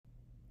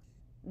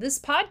This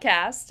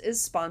podcast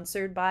is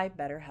sponsored by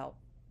BetterHelp.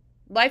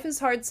 Life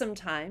is hard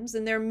sometimes,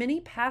 and there are many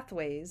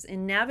pathways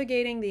in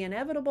navigating the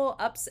inevitable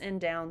ups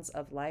and downs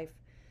of life.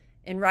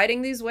 In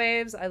riding these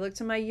waves, I look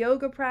to my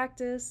yoga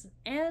practice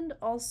and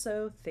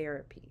also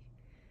therapy.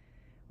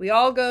 We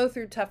all go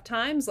through tough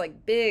times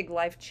like big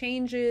life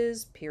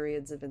changes,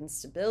 periods of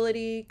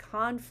instability,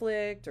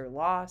 conflict, or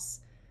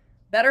loss.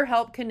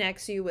 BetterHelp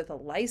connects you with a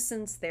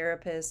licensed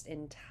therapist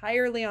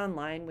entirely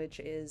online, which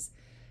is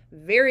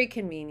very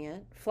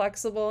convenient,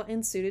 flexible,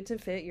 and suited to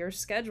fit your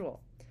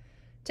schedule.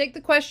 Take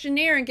the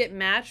questionnaire and get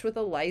matched with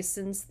a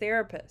licensed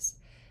therapist.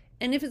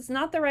 And if it's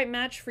not the right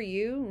match for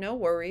you, no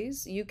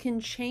worries. You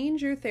can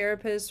change your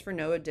therapist for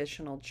no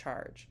additional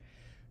charge.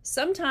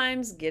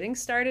 Sometimes getting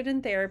started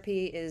in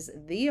therapy is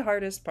the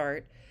hardest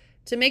part.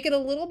 To make it a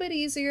little bit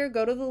easier,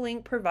 go to the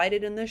link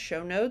provided in the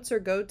show notes or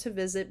go to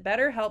visit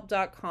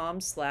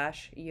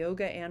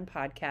betterhelp.com/yoga and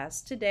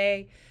podcast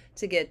today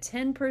to get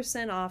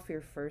 10% off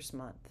your first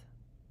month.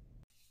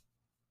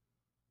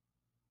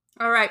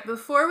 All right,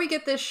 before we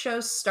get this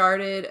show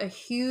started, a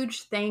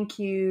huge thank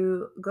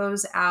you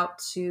goes out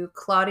to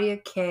Claudia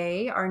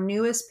K, our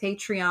newest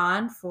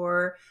Patreon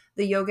for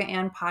the Yoga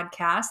and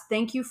podcast.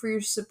 Thank you for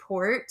your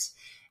support,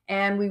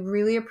 and we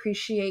really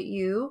appreciate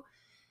you.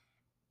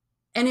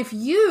 And if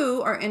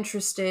you are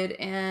interested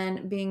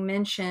in being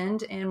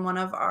mentioned in one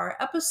of our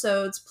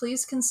episodes,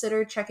 please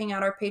consider checking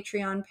out our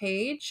Patreon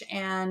page.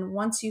 And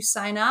once you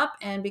sign up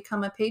and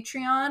become a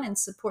Patreon and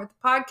support the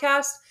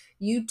podcast,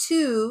 you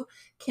too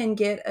can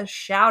get a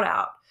shout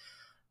out.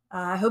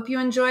 I hope you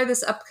enjoy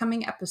this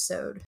upcoming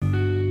episode.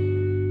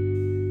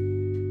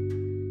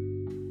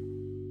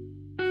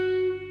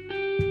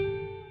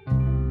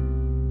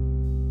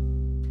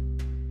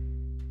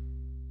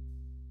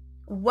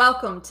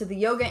 Welcome to the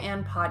Yoga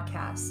and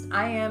Podcast.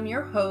 I am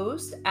your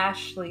host,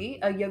 Ashley,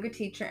 a yoga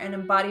teacher and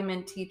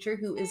embodiment teacher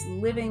who is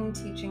living,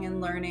 teaching,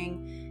 and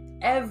learning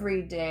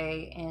every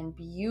day in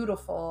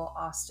beautiful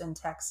Austin,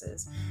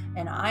 Texas.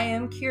 And I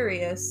am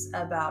curious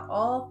about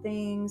all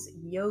things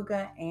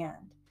yoga and.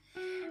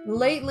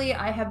 Lately,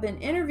 I have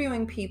been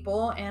interviewing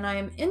people, and I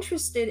am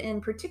interested in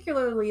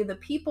particularly the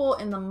people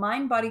in the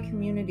mind-body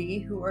community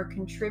who are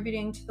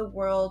contributing to the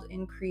world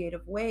in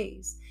creative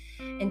ways.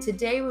 And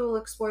today we will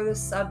explore the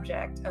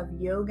subject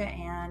of yoga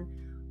and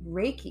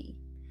Reiki.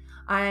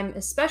 I'm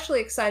especially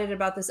excited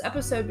about this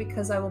episode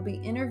because I will be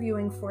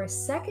interviewing for a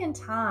second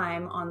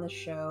time on the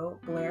show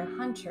Blair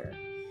Hunter.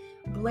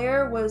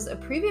 Blair was a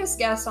previous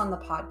guest on the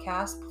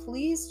podcast.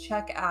 Please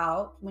check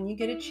out, when you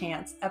get a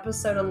chance,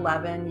 episode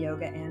 11,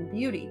 Yoga and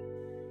Beauty.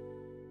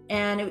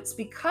 And it's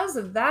because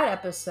of that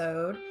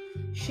episode,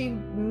 she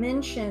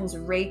mentions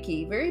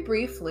Reiki very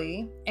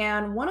briefly.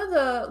 And one of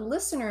the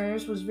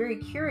listeners was very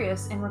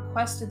curious and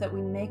requested that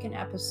we make an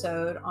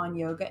episode on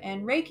yoga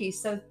and Reiki.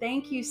 So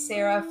thank you,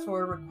 Sarah,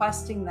 for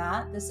requesting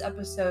that. This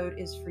episode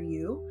is for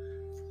you.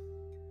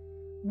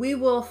 We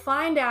will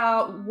find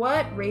out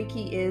what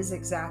Reiki is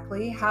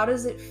exactly, how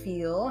does it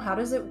feel, how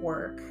does it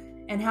work,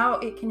 and how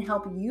it can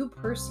help you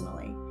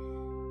personally.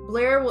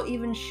 Blair will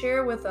even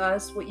share with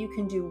us what you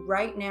can do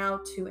right now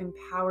to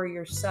empower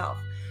yourself.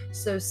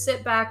 So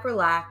sit back,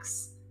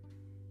 relax,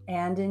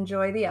 and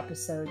enjoy the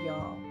episode,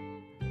 y'all.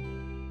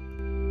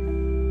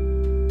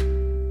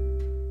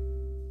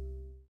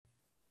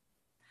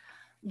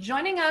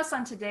 Joining us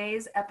on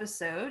today's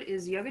episode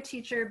is yoga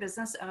teacher,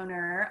 business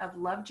owner of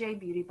Love J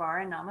Beauty Bar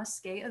and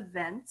Namaste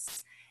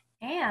Events,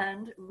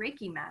 and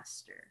Reiki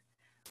master,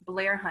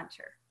 Blair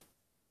Hunter.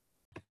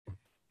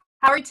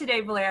 How are you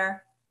today,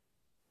 Blair?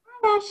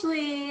 Hi,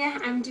 Ashley.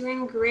 I'm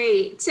doing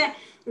great.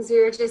 As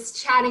we were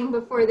just chatting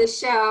before the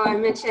show, I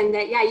mentioned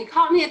that, you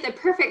caught me at the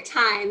perfect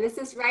time. This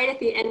is right at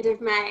the end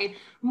of my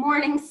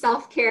morning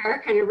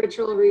self-care kind of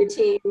ritual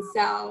routine.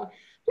 So I'm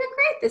doing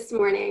great this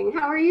morning.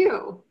 How are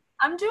you?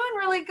 I'm doing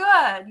really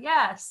good.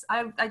 Yes.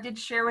 I did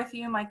share with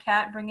you my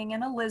cat bringing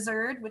in a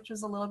lizard, which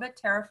was a little bit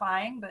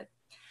terrifying, but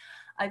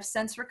I've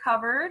since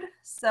recovered.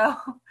 So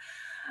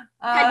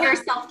Had your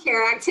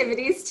self-care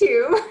activities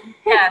too.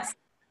 Yes.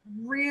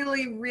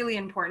 Really, really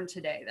important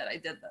today that I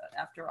did that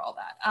after all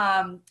that.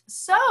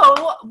 So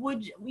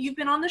you've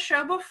been on the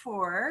show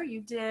before.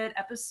 You did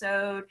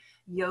episode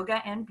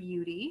Yoga and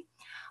Beauty.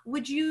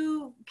 Would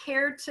you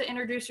care to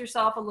introduce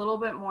yourself a little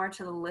bit more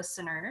to the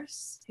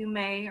listeners who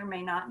may or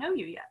may not know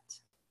you yet?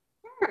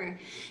 Sure.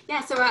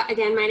 Yeah, so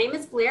again, my name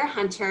is Blair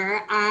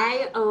Hunter.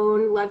 I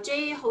own Love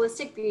J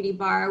Holistic Beauty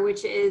Bar,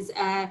 which is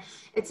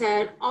it's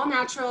an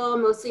all-natural,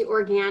 mostly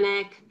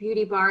organic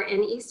beauty bar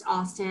in East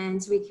Austin.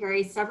 So we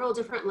carry several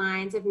different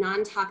lines of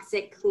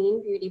non-toxic,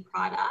 clean beauty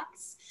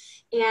products.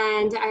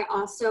 And I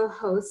also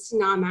host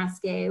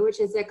Namaste, which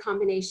is a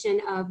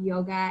combination of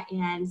yoga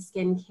and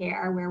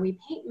skincare, where we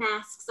paint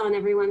masks on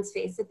everyone's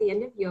face at the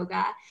end of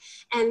yoga.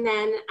 And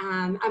then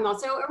I'm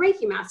also a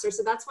Reiki master.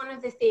 So that's one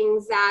of the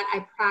things that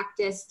I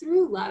practice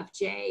through Love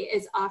J,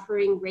 is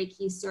offering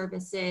Reiki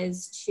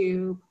services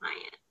to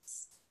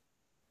clients.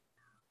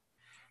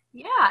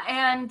 Yeah,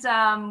 and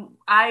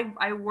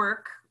I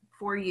work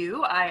for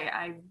you.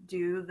 I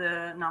do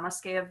the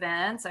Namaste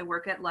events. I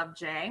work at Love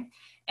J.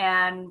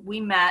 and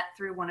we met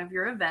through one of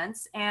your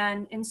events.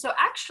 And so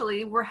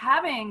actually we're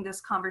having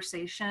this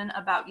conversation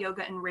about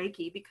yoga and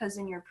Reiki because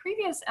in your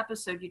previous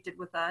episode you did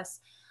with us,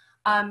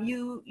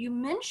 you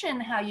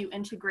mentioned how you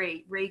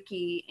integrate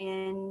Reiki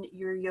in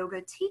your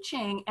yoga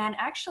teaching, and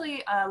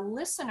actually a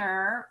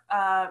listener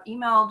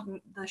emailed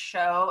the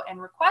show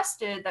and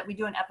requested that we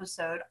do an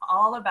episode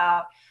all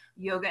about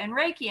yoga and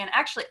Reiki. And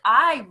actually,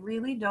 I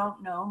really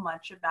don't know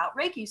much about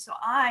Reiki, so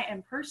I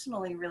am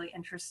personally really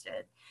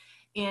interested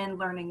in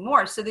learning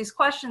more. So these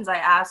questions I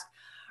ask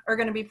are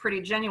going to be pretty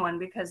genuine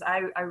because I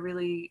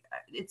really,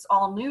 it's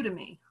all new to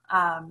me.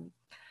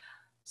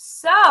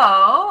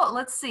 So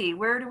let's see,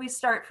 where do we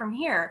start from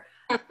here?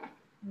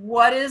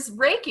 What is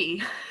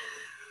Reiki?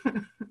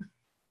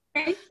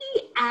 Reiki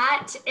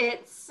at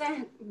its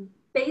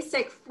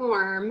basic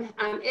form,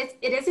 it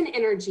is an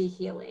energy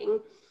healing.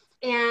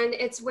 And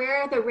it's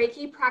where the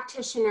Reiki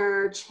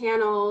practitioner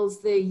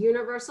channels the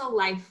universal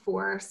life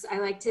force. I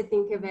like to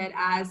think of it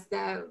as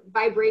the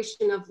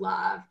vibration of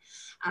love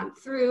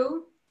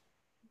through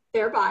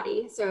their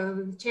body.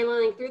 So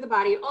channeling through the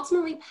body,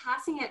 ultimately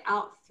passing it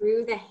out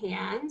through the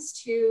hands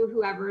to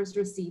whoever is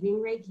receiving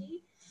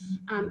Reiki.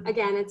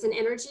 Again, it's an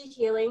energy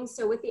healing.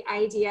 So with the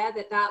idea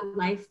that that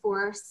life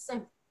force,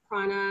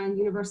 prana,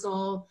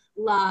 universal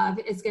love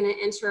is going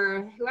to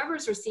enter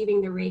whoever's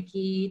receiving the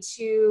Reiki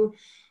to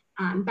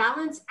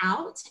balance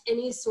out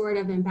any sort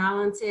of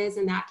imbalances,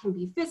 and that can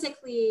be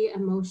physically,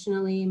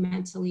 emotionally,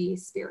 mentally,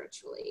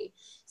 spiritually.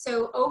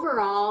 So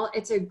overall,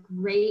 it's a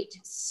great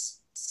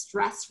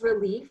stress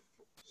relief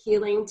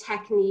healing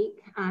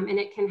technique, and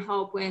it can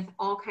help with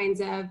all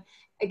kinds of,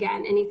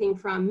 again, anything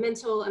from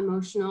mental,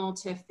 emotional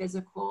to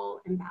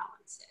physical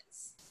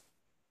imbalances.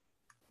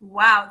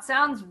 Wow, it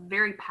sounds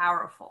very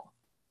powerful.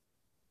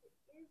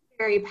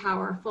 Very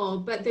powerful,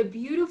 but the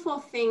beautiful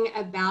thing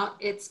about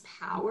its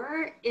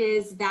power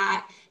is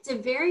that it's a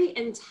very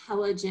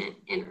intelligent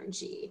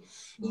energy.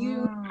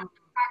 You, as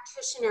a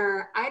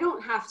practitioner, I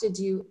don't have to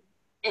do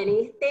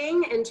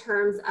anything in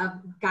terms of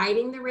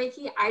guiding the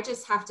Reiki. I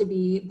just have to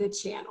be the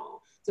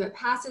channel. So it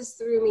passes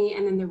through me,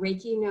 and then the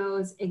Reiki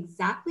knows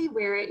exactly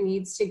where it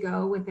needs to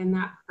go within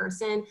that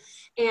person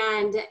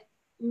and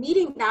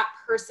meeting that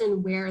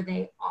person where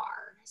they are.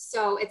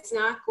 So it's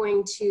not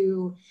going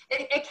to,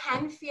 it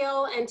can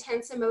feel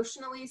intense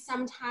emotionally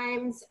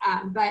sometimes,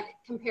 but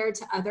compared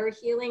to other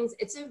healings,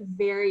 it's a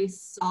very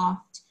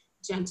soft,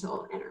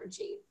 gentle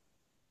energy.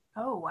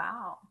 Oh,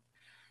 wow.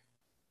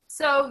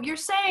 So you're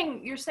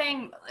saying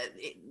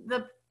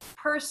the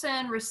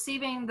person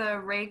receiving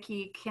the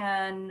Reiki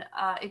can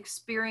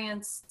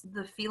experience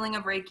the feeling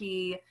of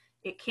Reiki.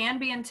 It can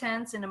be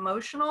intense and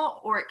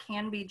emotional, or it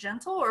can be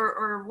gentle,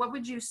 or what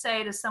would you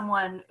say to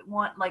someone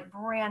like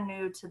brand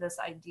new to this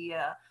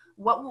idea?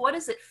 What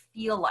does it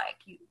feel like?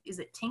 Is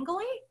it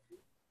tingly?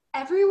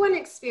 Everyone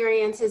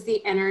experiences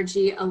the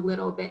energy a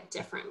little bit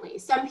differently.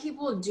 Some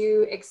people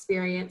do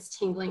experience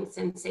tingling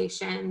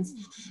sensations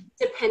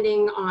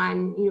depending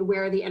on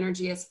where the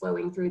energy is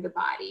flowing through the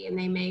body, and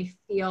they may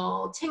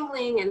feel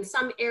tingling in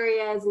some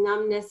areas,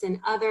 numbness in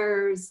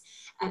others,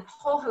 a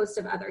whole host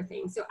of other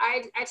things. So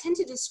I tend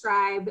to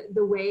describe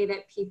the way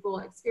that people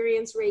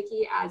experience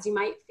Reiki as you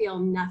might feel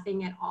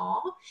nothing at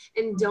all,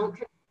 and don't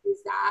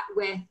confuse that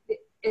with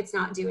it's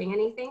not doing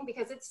anything,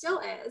 because it still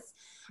is.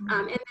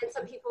 And then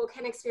some people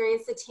can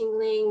experience the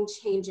tingling,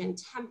 change in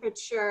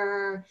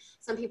temperature.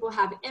 Some people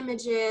have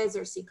images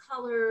or see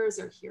colors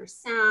or hear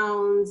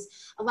sounds.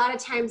 A lot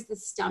of times the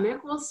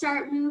stomach will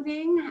start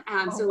moving.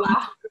 So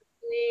lots of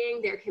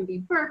breathing, there can be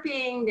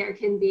burping, there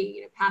can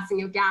be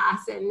passing of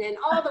gas, and then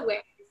all the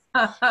ways.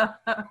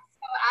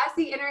 So as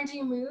the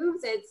energy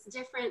moves, it's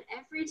different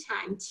every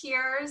time.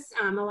 Tears,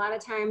 a lot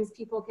of times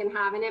people can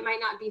have, and it might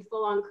not be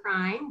full on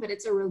crying, but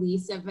it's a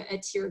release of a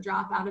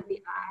teardrop out of the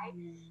eye.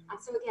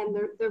 So again,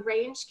 the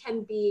range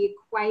can be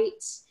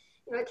quite,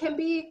 it can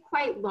be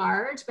quite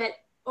large, but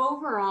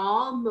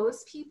overall,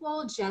 most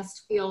people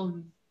just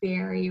feel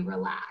very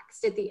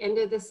relaxed. At the end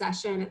of the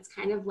session, it's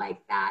kind of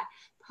like that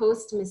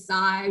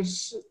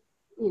post-massage,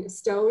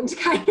 stoned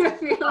kind of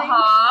feeling.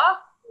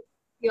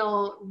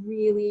 Feel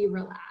really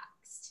relaxed.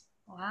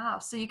 Wow.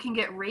 So you can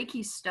get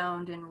Reiki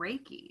stoned in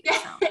Reiki.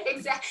 Yeah,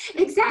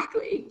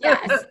 exactly.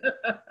 Yes.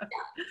 Yeah.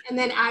 And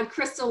then add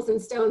crystals and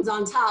stones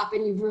on top,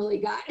 and you've really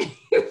got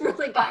your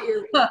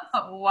Reiki.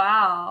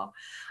 Wow.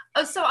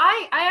 So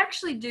I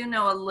actually do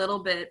know a little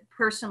bit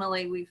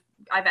personally.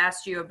 I've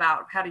asked you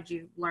about how did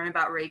you learn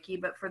about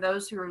Reiki, but for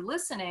those who are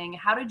listening,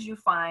 how did you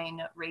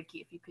find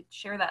Reiki? If you could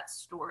share that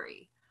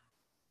story.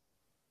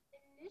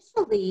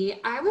 Initially,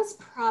 I was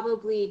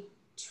probably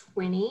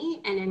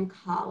 20 and in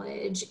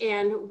college,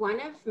 and one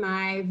of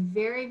my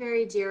very,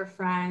 very dear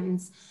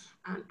friends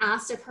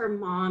asked if her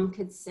mom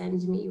could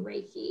send me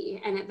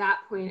Reiki. And at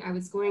that point, I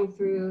was going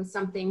through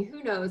something,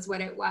 who knows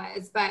what it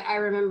was, but I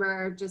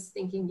remember just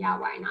thinking, yeah,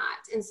 why not?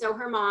 And so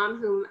her mom,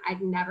 whom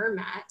I'd never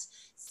met,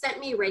 sent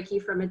me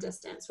Reiki from a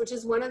distance, which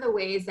is one of the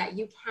ways that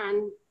you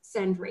can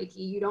send Reiki.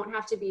 You don't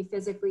have to be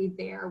physically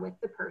there with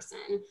the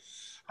person.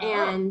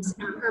 And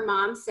her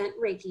mom sent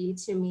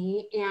Reiki to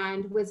me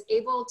and was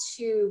able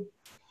to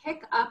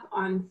pick up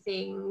on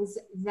things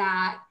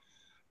that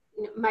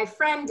my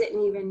friend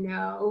didn't even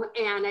know,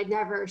 and I'd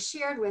never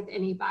shared with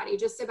anybody,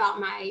 just about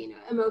my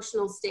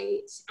emotional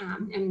state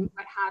and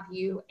what have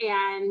you.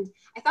 And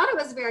I thought it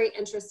was very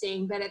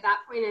interesting, but at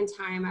that point in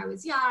time, I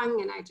was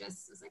young and I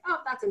just was like, oh,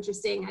 that's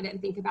interesting. I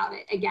didn't think about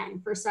it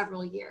again for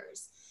several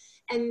years.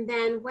 And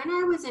then when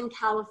I was in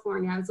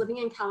California, I was living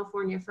in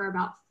California for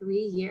about 3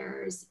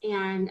 years,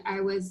 and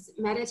I was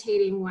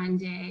meditating one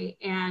day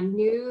and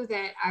knew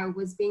that I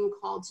was being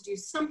called to do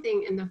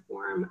something in the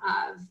form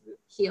of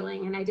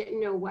healing, and I didn't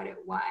know what it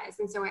was.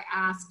 And so I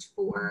asked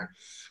for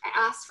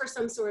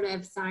some sort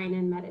of sign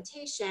in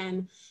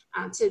meditation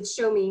to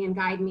show me and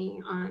guide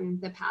me on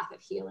the path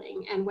of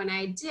healing. And when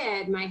I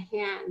did, my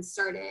hands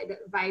started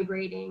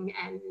vibrating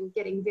and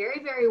getting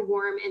very, very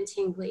warm and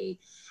tingly.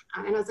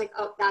 And I was like,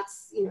 oh,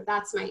 that's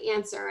my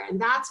answer. And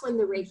that's when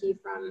the Reiki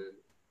from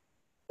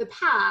the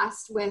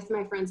past with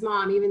my friend's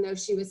mom, even though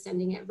she was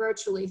sending it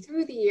virtually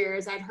through the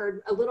years, I'd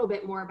heard a little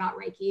bit more about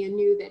Reiki and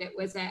knew that it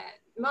was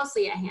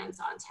mostly a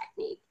hands-on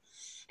technique.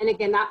 And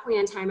again, that point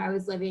in time, I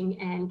was living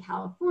in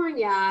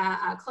California,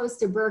 close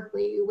to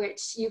Berkeley,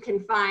 which you can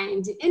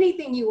find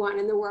anything you want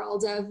in the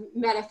world of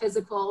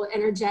metaphysical,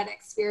 energetic,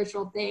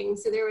 spiritual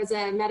things. So there was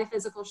a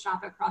metaphysical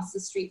shop across the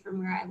street from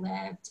where I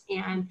lived.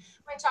 And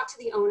I talked to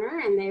the owner,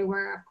 and they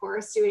were, of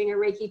course, doing a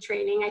Reiki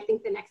training, I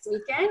think the next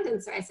weekend.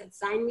 And so I said,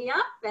 sign me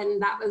up. And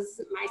that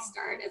was my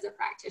start as a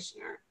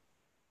practitioner.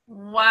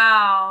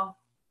 Wow.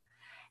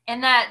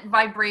 And that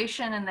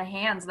vibration in the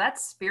hands,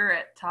 that's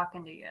spirit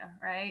talking to you,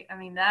 right? I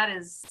mean, that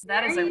is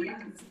a really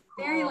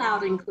cool, very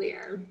loud and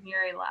clear.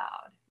 Very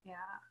loud, yeah.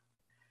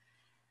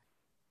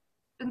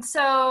 And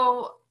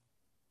so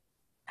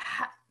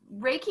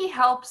Reiki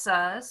helps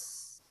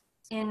us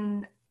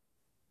in,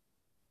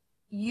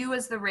 you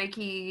as the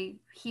Reiki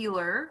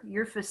healer,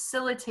 you're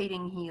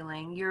facilitating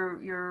healing,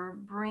 you're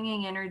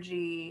bringing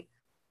energy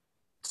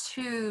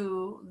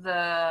to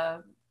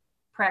the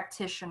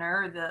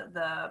practitioner,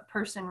 the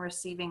person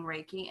receiving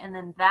Reiki, and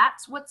then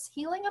that's what's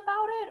healing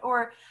about it?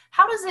 Or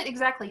how does it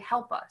exactly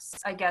help us,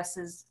 I guess,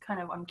 is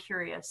kind of, I'm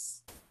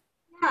curious.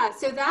 Yeah,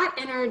 so that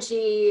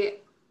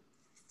energy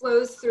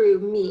flows through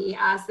me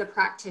as the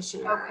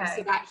practitioner. Okay.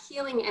 So that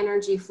healing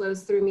energy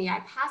flows through me. I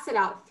pass it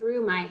out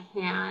through my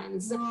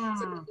hands so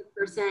that the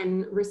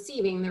person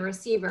receiving, the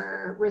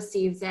receiver,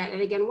 receives it.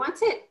 And again,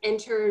 once it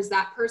enters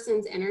that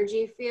person's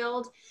energy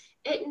field,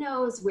 it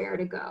knows where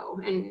to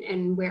go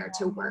and where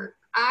to work.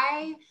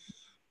 I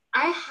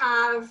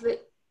have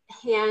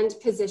hand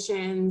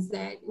positions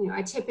that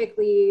I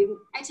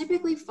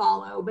typically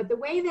follow, but the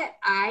way that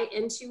I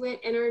intuit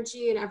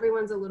energy, and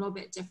everyone's a little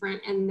bit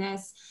different in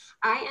this,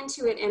 I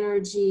intuit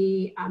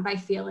energy by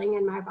feeling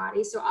in my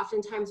body. So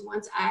oftentimes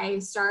once I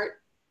start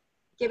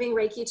giving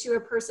Reiki to a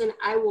person,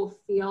 I will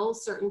feel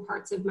certain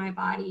parts of my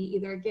body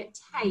either get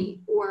tight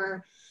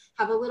or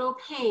have a little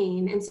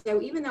pain. And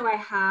so even though I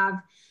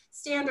have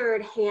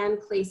standard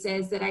hand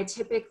places that I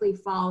typically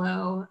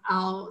follow,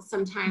 I'll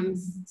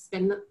sometimes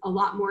spend a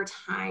lot more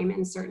time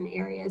in certain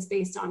areas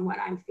based on what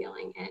I'm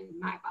feeling in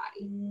my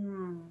body.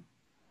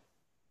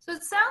 So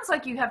it sounds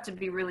like you have to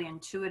be really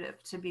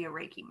intuitive to be a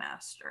Reiki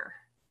master.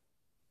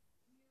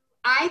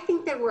 I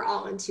think that we're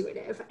all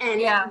intuitive. And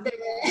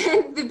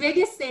the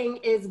biggest thing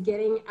is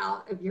getting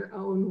out of your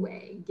own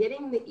way,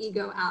 getting the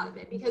ego out of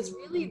it, because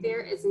really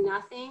there is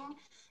nothing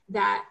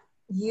that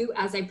you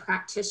as a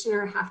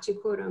practitioner have to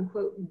quote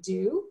unquote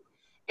do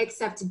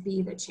except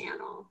be the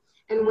channel.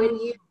 And when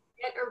you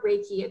get a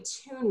Reiki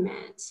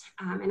attunement,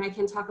 and I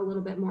can talk a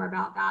little bit more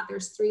about that,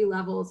 there's 3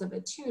 levels of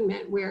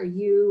attunement where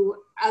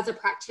you as a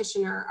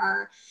practitioner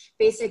are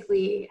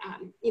basically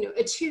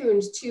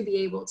attuned to be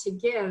able to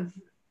give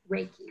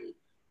Reiki.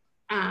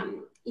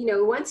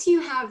 Once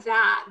you have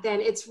that, then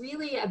it's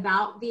really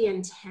about the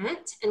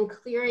intent and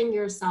clearing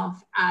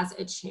yourself as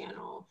a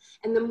channel.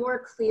 And the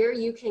more clear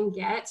you can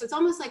get, so it's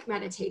almost like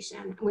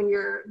meditation when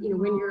you're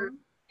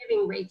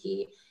giving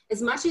Reiki,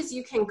 as much as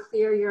you can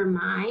clear your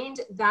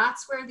mind,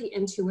 that's where the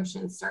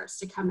intuition starts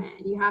to come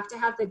in. You have to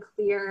have the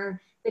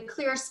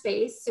clear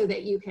space so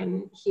that you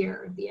can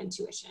hear the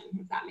intuition,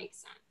 if that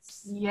makes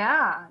sense.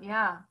 Yeah.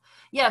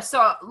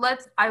 So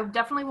I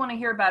definitely want to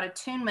hear about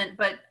attunement,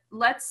 but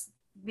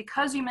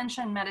because you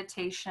mentioned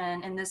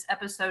meditation and this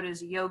episode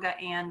is yoga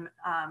and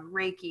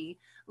Reiki,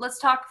 let's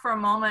talk for a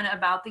moment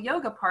about the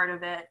yoga part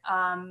of it.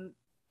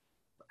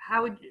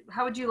 How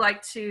would you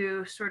like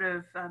to sort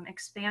of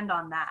expand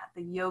on that,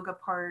 the yoga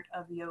part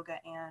of yoga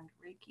and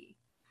Reiki?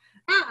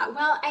 Yeah,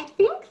 well, I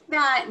think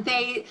that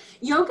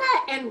yoga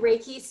and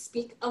Reiki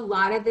speak a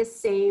lot of the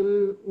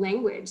same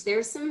language.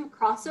 There's some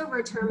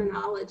crossover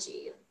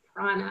terminology,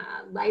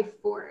 prana, life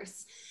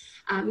force.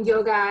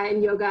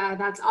 Yoga,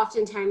 that's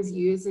oftentimes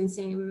used, and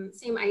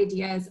same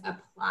ideas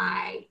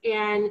apply.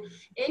 And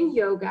in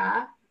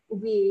yoga,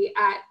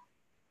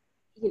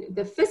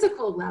 the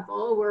physical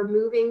level, we're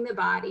moving the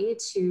body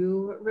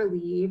to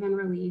relieve and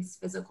release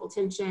physical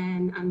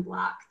tension,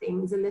 unblock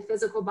things in the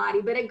physical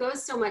body, but it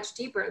goes so much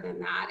deeper than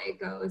that. It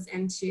goes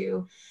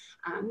into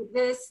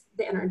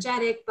the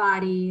energetic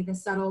body, the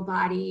subtle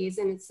bodies,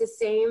 and it's the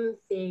same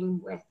thing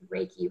with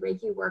Reiki.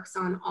 Reiki works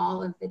on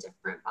all of the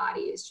different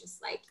bodies,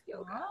 just like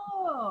yoga.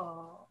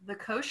 Oh, the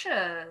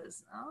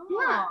koshas. Oh.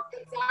 Yeah,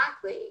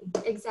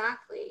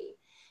 exactly.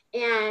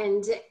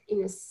 And,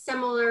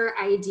 similar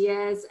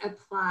ideas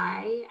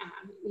apply,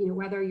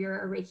 whether you're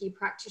a Reiki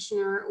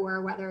practitioner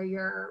or whether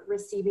you're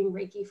receiving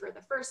Reiki for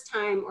the first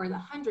time or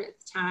the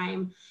 100th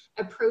time,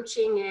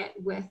 approaching it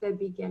with a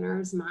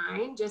beginner's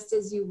mind, just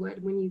as you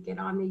would when you get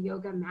on the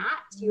yoga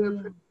mat. You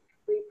approach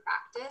every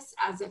practice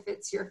as if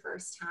it's your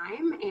first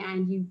time,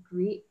 and you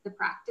greet the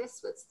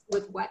practice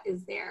with what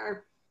is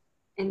there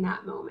in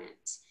that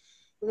moment.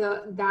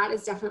 That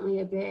is definitely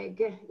a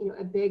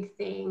big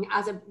thing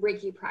as a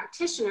Reiki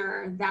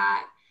practitioner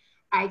that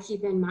I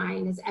keep in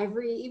mind is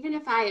even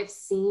if I have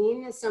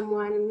seen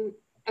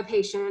a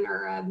patient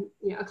or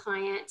a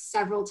client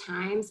several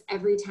times,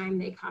 every time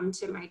they come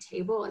to my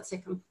table, it's a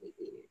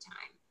completely new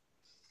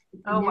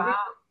time. Oh, wow.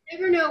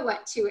 Never know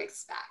what to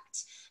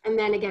expect. And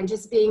then again,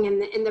 just being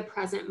in the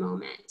present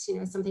moment,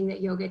 something that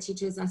yoga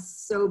teaches us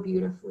so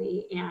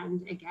beautifully.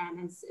 And again,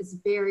 is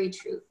very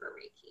true for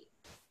Reiki.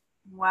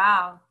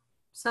 Wow.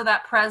 So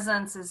that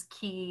presence is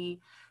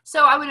key.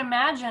 So I would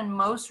imagine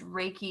most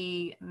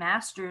Reiki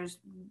masters,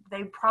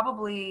 they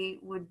probably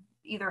would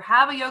either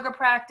have a yoga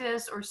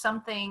practice or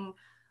something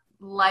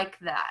like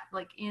that,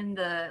 like in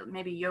the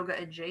maybe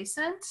yoga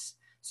adjacent.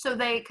 So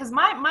because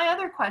my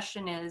other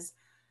question is,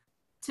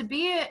 to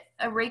be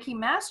a Reiki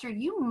master,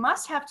 you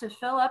must have to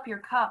fill up your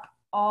cup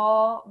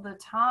all the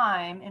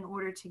time in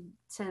order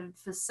to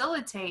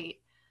facilitate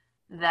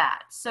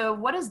that. So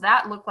what does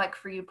that look like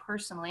for you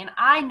personally? And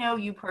I know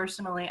you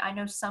personally, I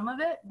know some of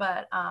it,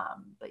 but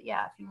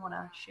yeah, if you want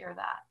to share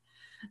that.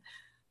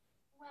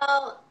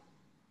 Well,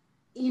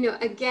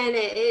 again,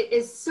 it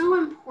is so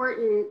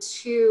important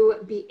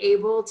to be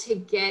able to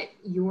get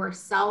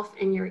yourself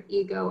and your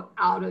ego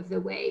out of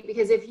the way,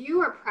 because if you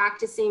are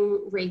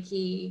practicing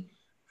Reiki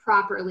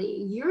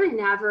properly, you're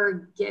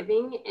never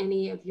giving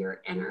any of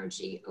your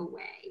energy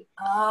away.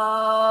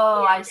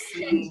 Oh, I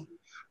see.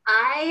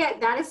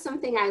 That is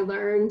something I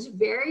learned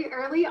very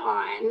early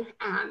on.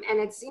 And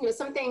it's,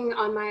 something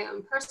on my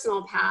own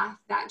personal path,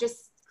 that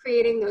just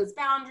creating those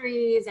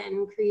boundaries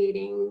and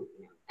creating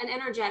an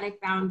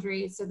energetic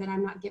boundary so that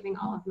I'm not giving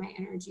all of my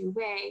energy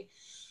away,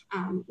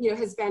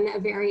 has been a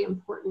very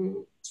important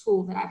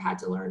tool that I've had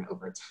to learn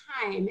over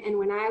time. And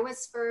when I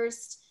was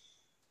first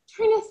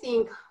trying to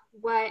think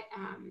what,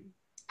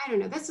 I don't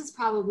know, this was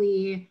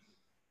probably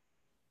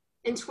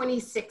in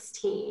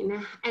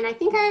 2016. And I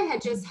think I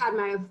had just had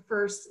my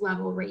first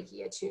level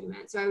Reiki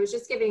attunement. So I was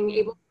just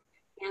able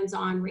to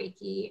hands-on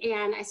Reiki.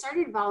 And I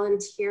started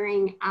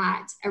volunteering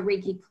at a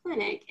Reiki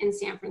clinic in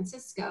San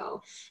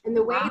Francisco. And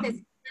the way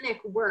this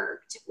clinic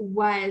worked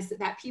was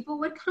that people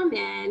would come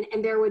in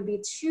and there would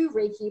be 2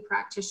 Reiki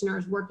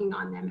practitioners working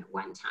on them at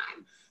one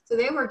time. So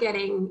they were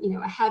getting,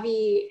 a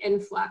heavy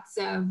influx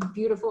of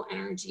beautiful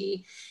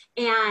energy.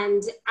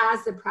 And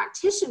as the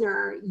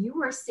practitioner, you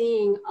were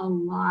seeing a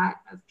lot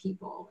of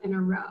people in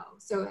a row.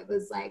 So it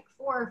was like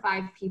 4 or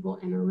 5 people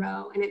in a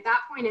row. And at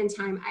that point in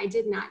time, I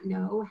did not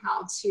know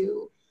how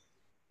to,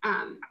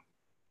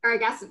 or I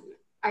guess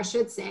I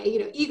should say,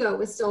 ego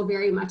was still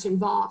very much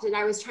involved, and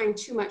I was trying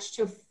too much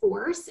to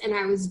force, and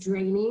I was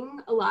draining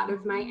a lot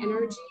of my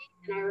energy.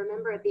 And I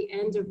remember at the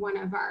end of one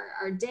of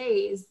our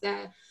days,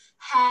 the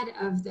head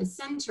of the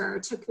center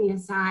took me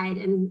aside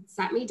and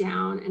sat me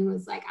down and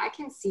was like, I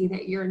can see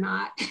that you're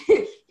not,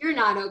 you're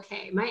not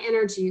okay. My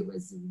energy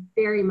was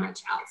very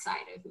much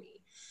outside of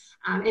me.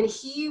 And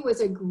he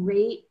was a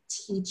great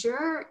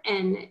teacher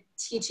and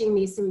teaching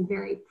me some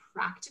very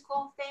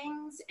practical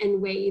things and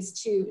ways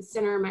to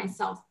center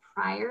myself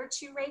prior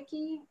to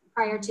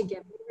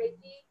giving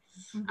Reiki,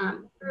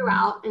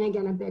 throughout. And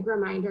again, a big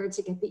reminder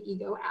to get the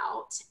ego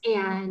out.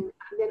 And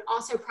then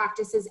also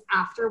practices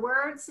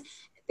afterwards,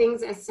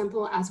 things as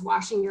simple as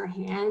washing your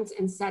hands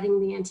and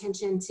setting the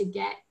intention to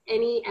get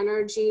any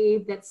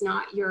energy that's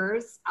not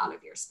yours out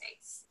of your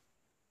space.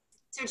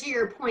 So to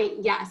your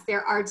point, yes,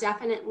 there are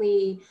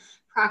definitely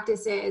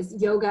practices,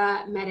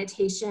 yoga,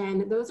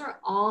 meditation. Those are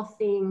all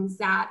things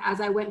that, as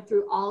I went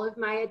through all of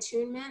my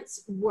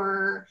attunements,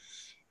 were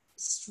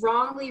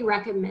strongly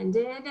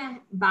recommended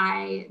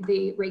by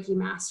the Reiki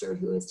master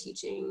who was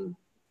teaching,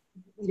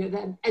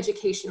 the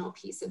educational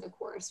piece of the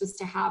course, was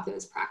to have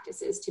those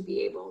practices to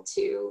be able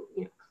to,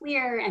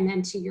 clear, and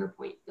then to your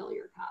point, fill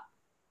your cup.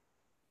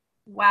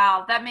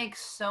 Wow, that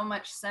makes so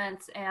much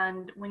sense.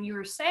 And when you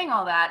were saying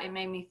all that, it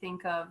made me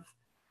think of,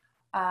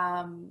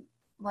 of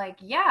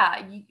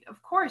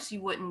course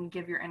you wouldn't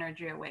give your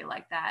energy away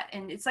like that.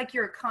 And it's like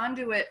you're a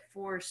conduit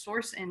for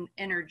source and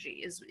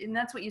energy, and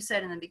that's what you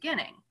said in the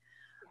beginning.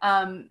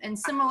 And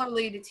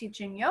similarly to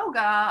teaching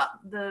yoga,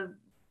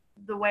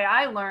 the way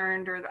I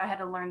learned, or I had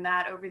to learn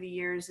that over the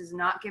years, is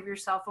not give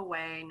yourself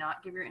away,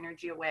 not give your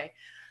energy away.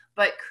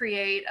 but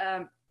create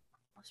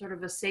sort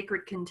of a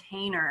sacred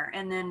container.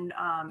 And then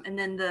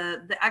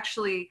the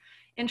actually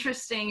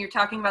interesting, you're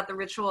talking about the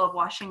ritual of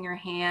washing your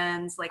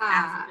hands, like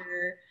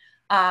after.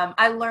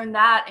 I learned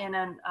that in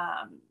a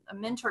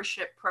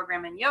mentorship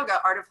program in yoga,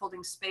 Art of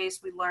Holding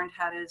Space. We learned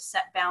how to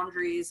set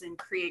boundaries and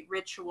create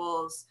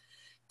rituals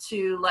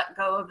to let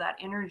go of that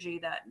energy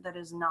that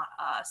is not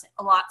us.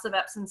 Lots of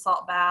Epsom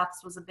salt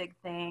baths was a big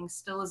thing,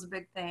 still is a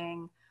big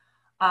thing.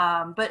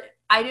 But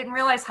I didn't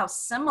realize how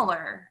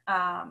similar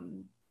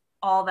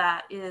all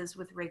that is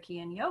with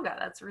Reiki and yoga.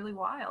 That's really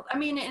wild. I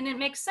mean, and it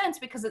makes sense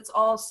because it's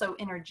all so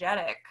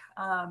energetic.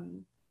 Right.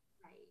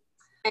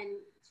 And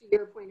to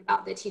your point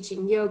about the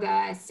teaching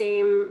yoga,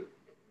 same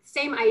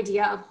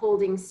idea of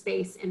holding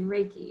space in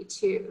Reiki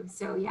too.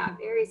 So yeah,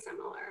 very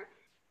similar.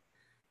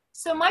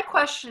 So my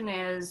question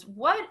is,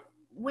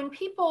 when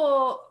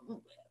people,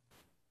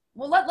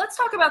 well, let's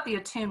talk about the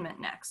attunement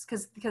next,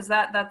 because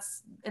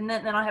that's, and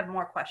then I have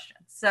more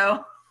questions.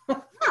 So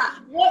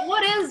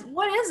what is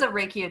a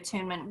Reiki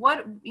attunement?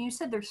 What you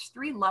said, there's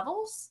 3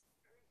 levels?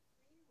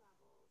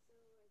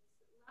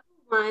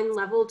 Level 1,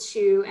 level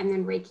 2, and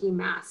then Reiki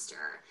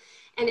Master.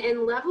 And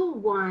in level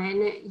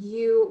 1,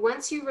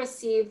 once you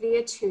receive the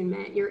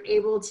attunement, you're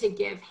able to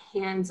give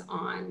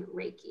hands-on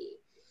Reiki.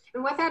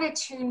 And what that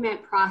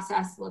attunement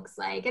process looks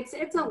like, it's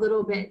a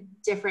little bit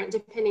different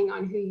depending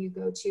on who you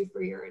go to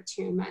for your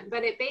attunement,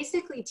 but it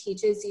basically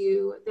teaches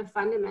you the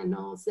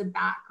fundamentals, the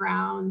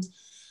background,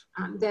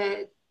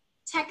 the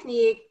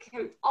technique,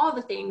 all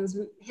the things,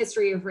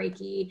 history of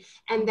Reiki,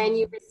 and then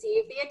you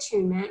receive the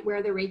attunement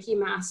where the Reiki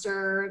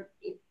Master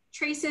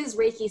traces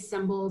Reiki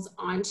symbols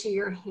onto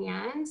your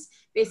hands,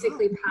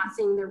 basically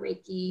passing the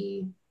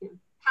Reiki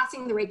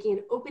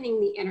and opening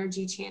the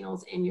energy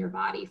channels in your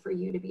body for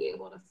you to be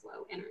able to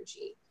flow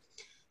energy.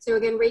 So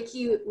again,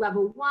 Reiki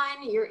level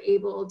 1, you're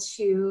able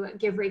to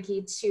give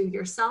Reiki to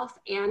yourself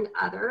and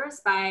others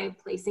by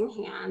placing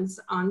hands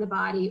on the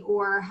body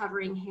or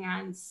hovering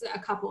hands a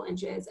couple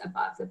inches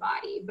above the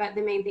body. But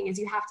the main thing is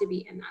you have to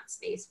be in that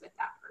space with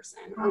that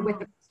person or with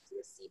the person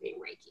receiving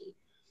Reiki.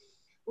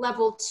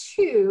 Level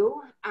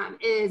 2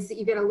 is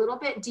you get a little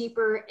bit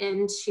deeper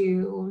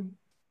into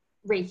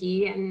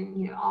Reiki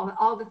and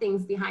all the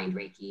things behind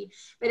Reiki.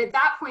 But at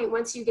that point,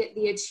 once you get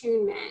the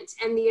attunement,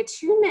 and the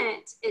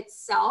attunement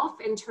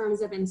itself in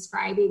terms of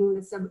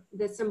inscribing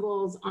the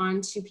symbols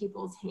onto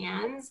people's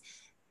hands,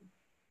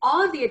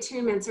 all of the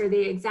attunements are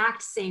the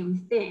exact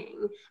same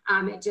thing.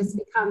 It just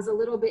becomes a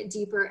little bit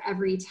deeper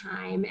every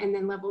time. And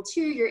then level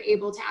 2, you're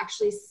able to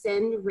actually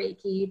send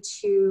Reiki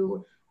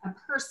to a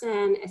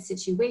person, a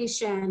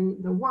situation,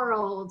 the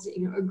world,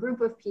 a group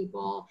of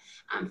people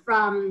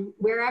from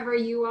wherever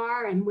you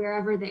are and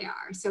wherever they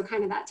are. So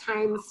kind of that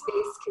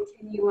time-space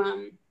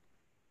continuum.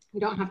 You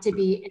don't have to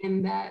be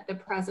in the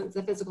presence,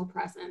 the physical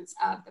presence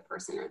of the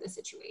person or the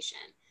situation.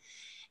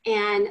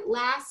 And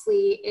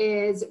lastly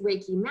is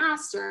Reiki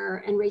Master.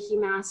 And Reiki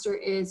Master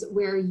is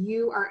where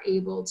you are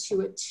able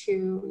to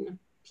attune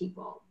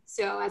people.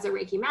 So as a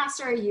Reiki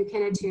Master, you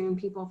can attune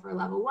people for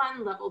level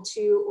 1, level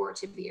 2, or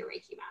to be a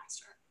Reiki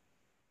Master.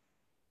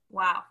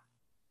 Wow.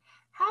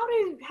 How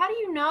do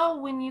you know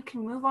when you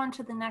can move on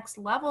to the next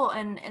level?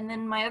 And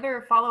then my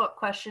other follow-up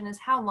question is,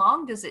 how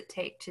long does it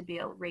take to be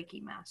a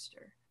Reiki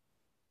Master?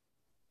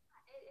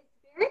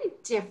 It's very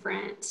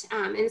different.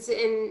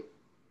 And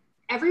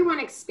everyone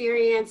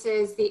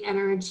experiences the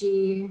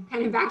energy,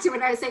 kind of back to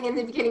what I was saying in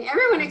the beginning,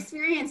 everyone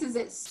experiences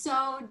it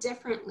so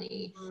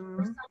differently.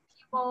 For some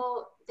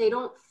people, they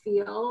don't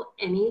feel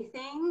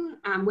anything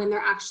when they're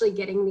actually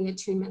getting the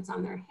attunements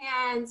on their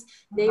hands.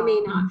 They may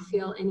not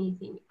feel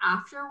anything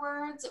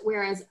afterwards,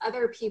 whereas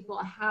other people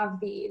have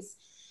these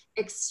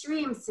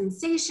extreme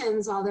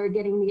sensations while they're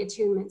getting the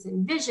attunements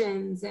and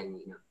visions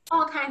and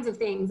all kinds of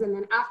things. And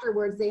then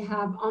afterwards they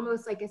have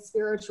almost like a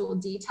spiritual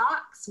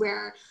detox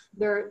where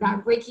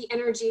that Reiki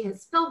energy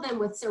has filled them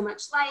with so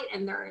much light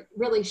and they're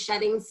really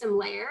shedding some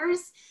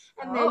layers,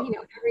 and then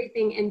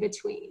everything in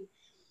between.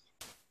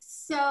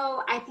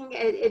 So I think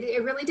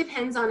it really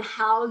depends on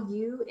how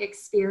you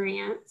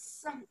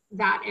experience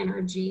that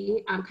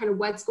energy, kind of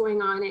what's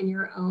going on in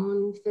your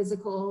own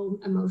physical,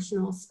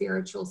 emotional,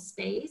 spiritual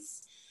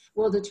space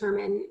will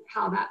determine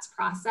how that's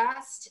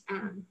processed.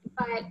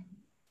 But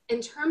in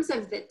terms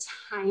of the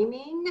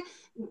timing,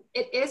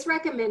 it is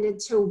recommended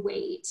to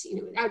wait.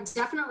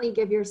 Definitely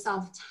give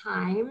yourself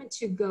time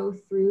to go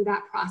through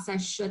that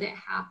process should it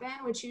happen,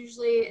 which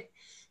they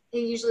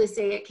usually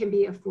say it can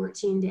be a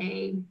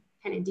 14-day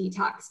kind of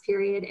detox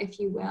period, if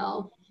you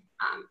will.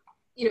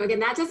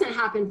 Again, that doesn't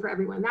happen for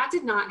everyone. That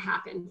did not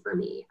happen for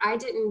me. I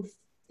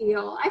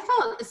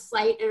felt a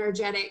slight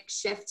energetic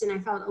shift, and I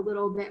felt a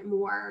little bit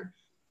more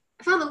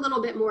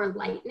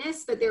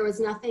lightness, but there was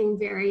nothing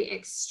very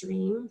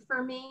extreme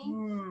for me.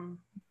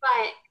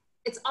 But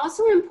it's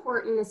also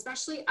important,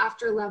 especially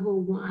after level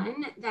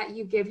 1, that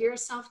you give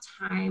yourself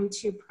time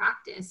to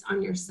practice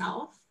on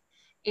yourself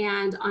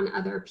and on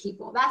other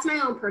people. That's my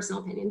own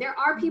personal opinion. There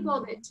are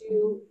people that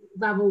do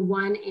level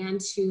 1 and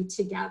 2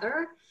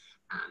 together.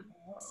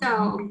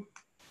 So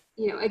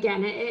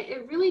again,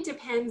 it really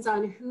depends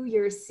on who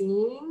you're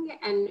seeing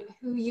and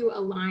who you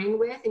align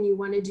with and you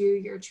want to do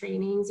your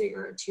trainings or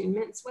your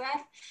attunements with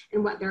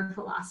and what their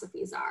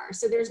philosophies are.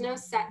 So there's no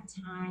set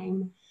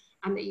time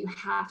that you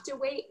have to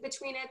wait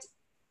between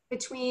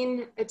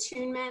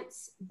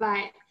attunements,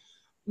 but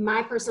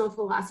my personal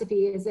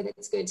philosophy is that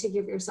it's good to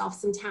give yourself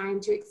some time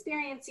to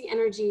experience the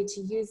energy,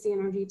 to use the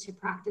energy, to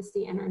practice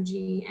the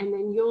energy, and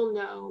then you'll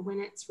know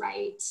when it's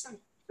right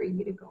for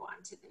you to go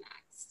on to the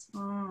next.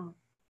 Mm.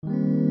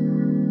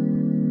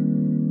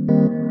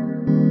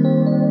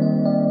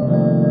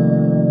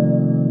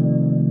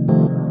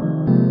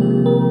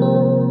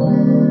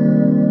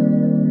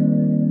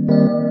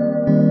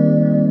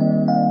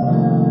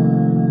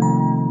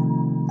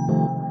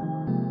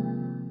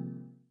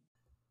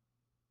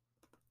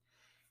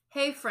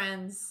 Hey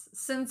friends,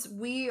 since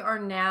we are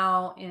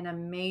now in a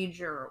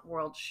major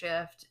world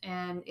shift,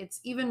 and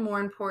it's even more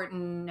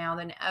important now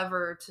than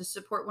ever to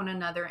support one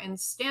another and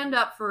stand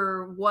up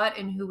for what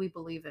and who we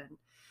believe in.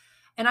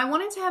 And I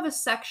wanted to have a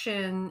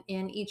section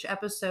in each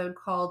episode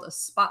called a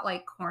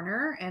Spotlight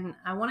Corner, and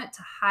I want it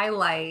to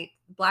highlight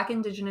Black,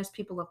 Indigenous,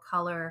 people of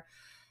color,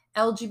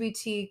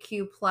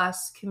 LGBTQ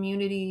plus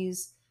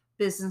communities,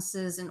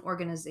 businesses, and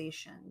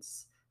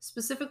organizations,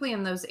 specifically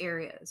in those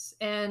areas.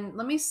 And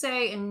let me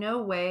say, in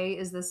no way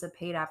is this a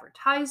paid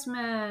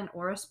advertisement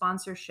or a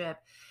sponsorship.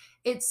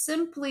 It's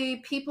simply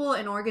people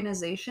and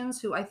organizations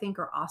who I think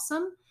are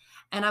awesome.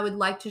 And I would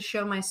like to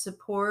show my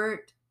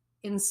support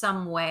in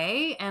some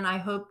way. And I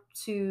hope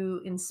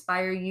to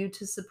inspire you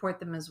to support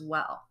them as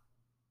well.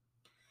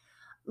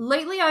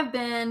 Lately, I've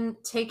been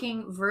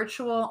taking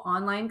virtual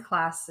online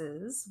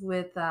classes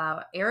with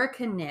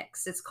Erica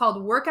Nix. It's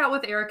called Workout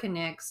with Erica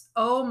Nix.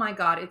 Oh my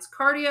God, it's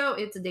cardio,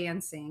 it's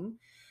dancing.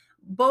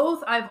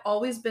 Both I've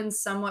always been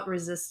somewhat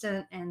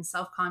resistant and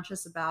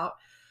self-conscious about,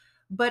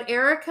 but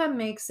Erica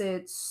makes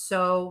it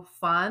so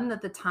fun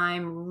that the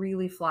time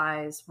really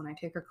flies when I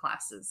take her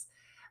classes.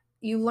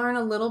 You learn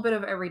a little bit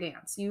of every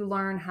dance. You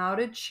learn how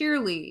to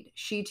cheerlead.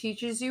 She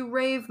teaches you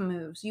rave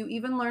moves. You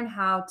even learn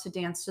how to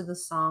dance to the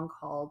song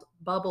called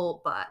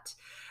Bubble Butt.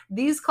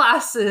 These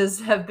classes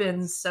have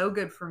been so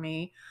good for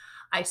me.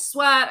 I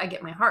sweat, I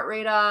get my heart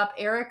rate up.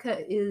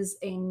 Erica is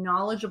a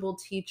knowledgeable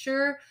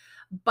teacher,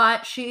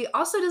 but she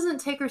also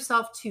doesn't take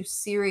herself too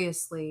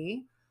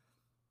seriously,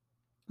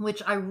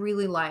 which I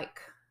really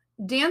like.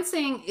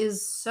 Dancing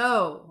is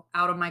so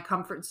out of my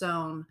comfort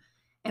zone.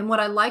 And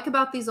what I like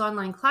about these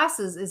online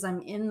classes is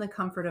I'm in the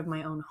comfort of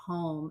my own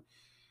home,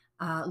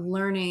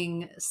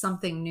 learning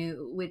something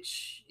new,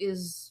 which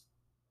is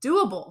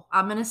doable.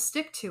 I'm going to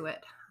stick to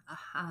it.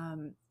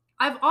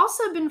 I've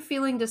also been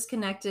feeling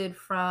disconnected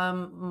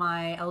from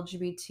my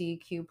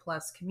LGBTQ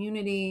plus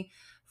community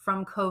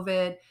from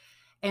COVID.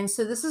 And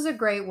so this is a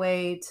great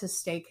way to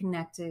stay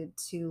connected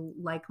to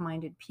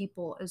like-minded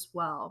people as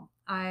well.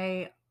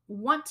 I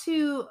want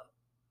to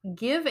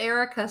give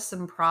Erica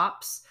some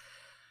props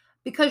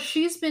because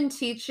she's been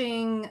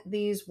teaching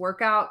these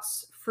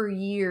workouts for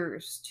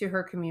years to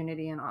her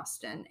community in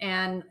Austin.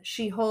 And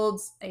she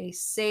holds a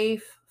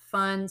safe,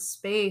 fun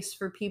space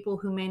for people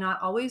who may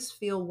not always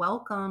feel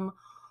welcome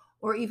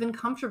or even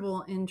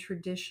comfortable in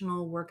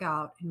traditional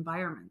workout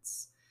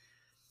environments.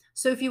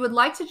 So if you would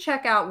like to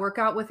check out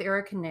Workout with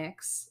Erica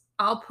Nix,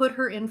 I'll put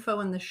her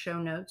info in the show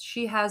notes.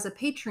 She has a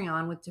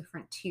Patreon with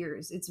different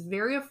tiers. It's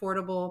very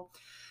affordable.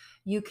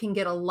 You can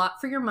get a lot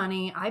for your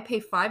money. I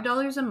pay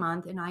 $5 a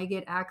month and I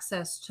get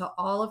access to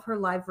all of her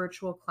live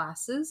virtual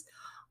classes.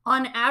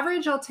 On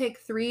average, I'll take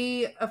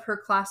 3 of her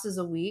classes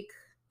a week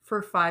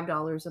for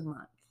 $5 a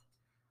month.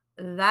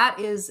 That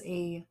is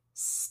a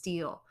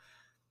steal.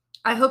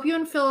 I hope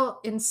you feel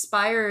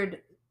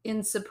inspired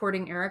in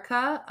supporting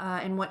Erica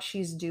and what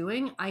she's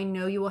doing. I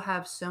know you will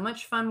have so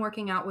much fun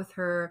working out with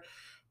her.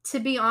 To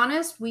be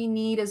honest, we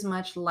need as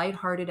much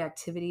lighthearted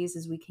activities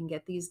as we can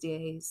get these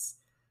days.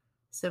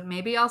 So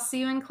maybe I'll see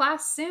you in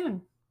class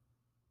soon.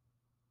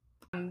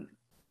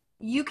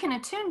 You can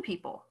attune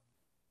people.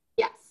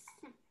 Yes.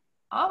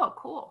 Oh,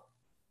 cool.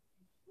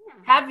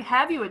 Yeah.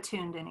 Have you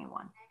attuned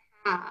anyone?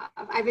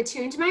 I've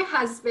attuned my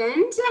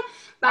husband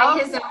by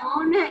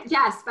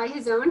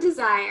his own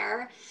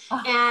desire.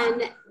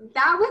 And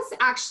that was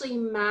actually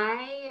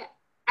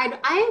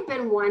I have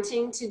been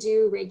wanting to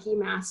do Reiki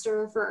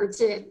master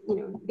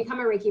become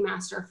a Reiki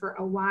master for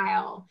a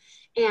while.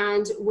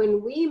 And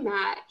when we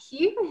met,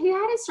 he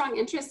had a strong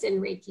interest in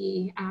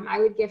Reiki. I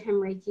would give him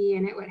Reiki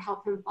and it would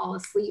help him fall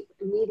asleep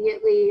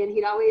immediately. And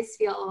he'd always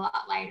feel a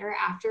lot lighter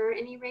after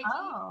any Reiki.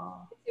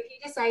 Oh. So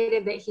he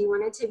decided that he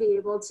wanted to be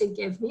able to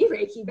give me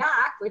Reiki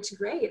back, which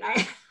great.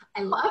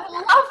 I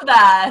love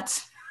that.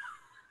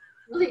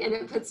 Really, and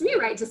it puts me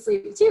right to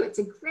sleep too. It's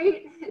a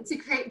great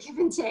give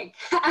and take.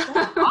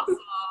 Awesome.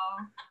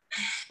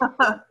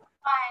 But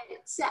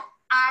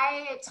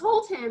I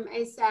told him,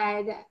 I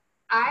said,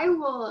 I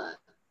will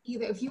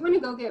either, if you want to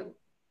go get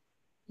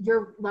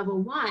your level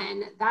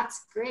 1,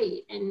 that's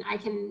great. And I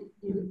can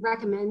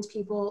recommend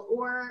people,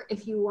 or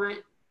if you want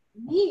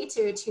me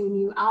to attune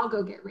you, I'll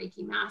go get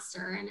Reiki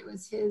master. And it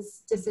was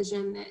his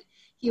decision that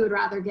he would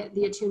rather get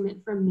the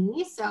attunement from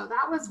me. So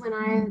that was when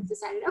I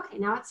decided, okay,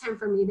 now it's time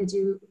for me to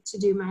do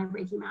my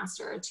Reiki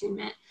Master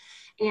attunement.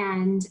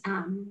 And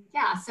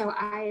yeah, so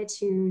I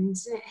attuned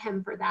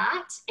him for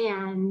that.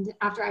 And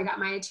after I got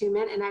my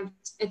attunement, and I've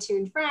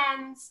attuned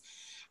friends,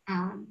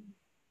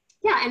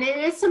 yeah, and it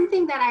is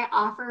something that I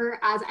offer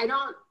as, I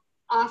don't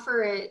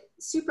offer it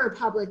super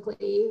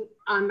publicly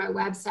on my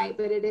website,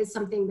 but it is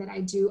something that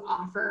I do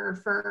offer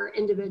for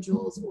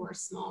individuals or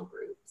small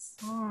groups.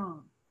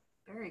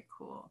 Very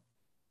cool.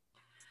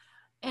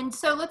 And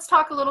so let's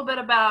talk a little bit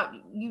about,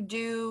 you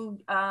do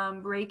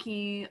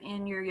Reiki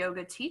in your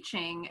yoga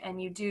teaching, and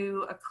you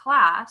do a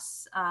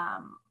class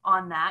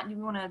on that. You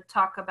want to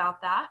talk about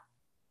that?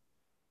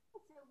 So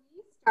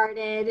we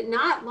started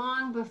not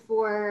long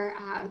before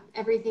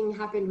everything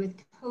happened with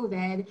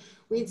COVID.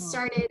 We'd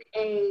started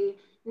a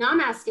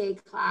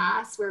Namaste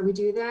class where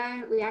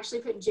we actually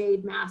put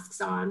jade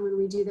masks on when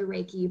we do the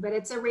Reiki, but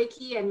it's a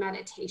Reiki and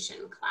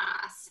meditation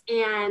class.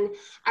 And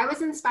I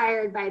was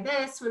inspired by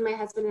this when my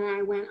husband and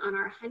I went on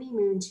our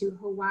honeymoon to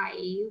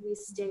Hawaii. We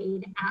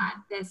stayed at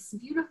this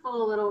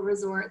beautiful little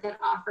resort that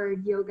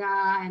offered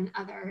yoga and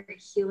other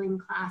healing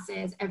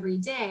classes every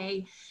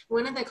day.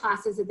 One of the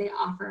classes that they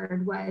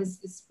offered was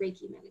this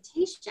Reiki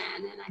meditation.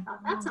 And I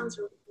thought, that sounds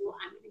really cool.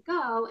 I'm going to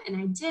go. And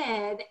I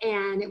did.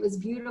 And it was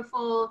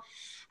beautiful.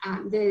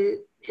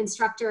 The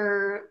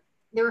instructor,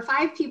 there were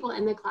 5 people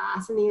in the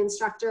class, and the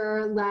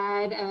instructor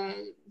led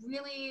a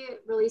really,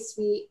 really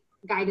sweet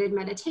guided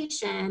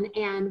meditation.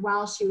 And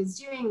while she was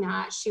doing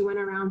that, she went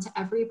around to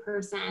every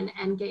person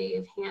and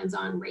gave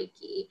hands-on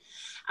Reiki.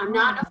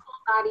 Not a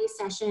full body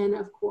session,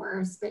 of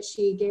course, but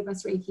she gave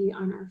us Reiki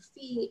on our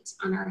feet,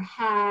 on our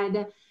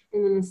head,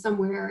 and then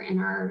somewhere in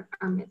our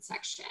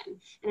midsection.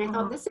 And I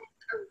thought, this is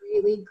a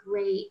really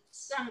great,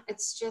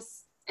 it's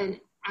just an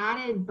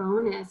added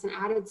bonus and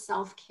added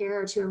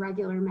self-care to a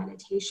regular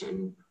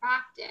meditation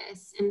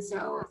practice. And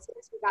so as soon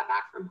as we got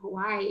back from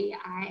Hawaii,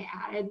 I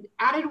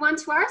added one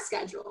to our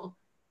schedule.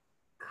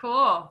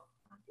 Cool.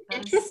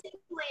 Interestingly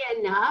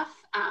enough,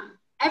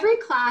 every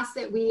class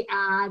that we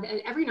add,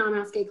 every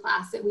Namaste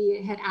class that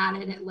we had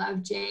added at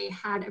Love J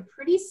had a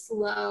pretty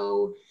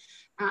slow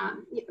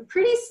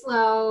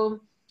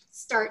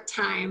start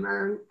time,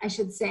 or I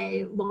should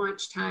say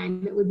launch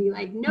time. It would be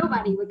like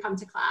nobody would come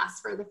to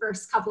class for the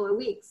first couple of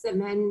weeks, and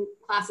then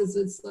classes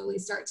would slowly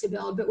start to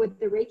build. But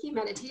with the Reiki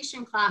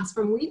meditation class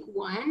from week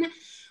 1,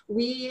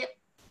 we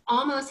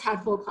almost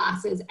had full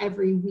classes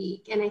every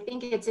week. And I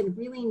think it's a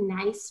really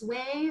nice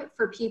way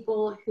for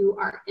people who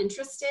are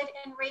interested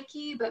in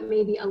Reiki, but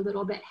maybe a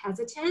little bit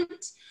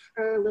hesitant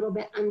or a little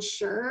bit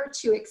unsure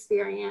to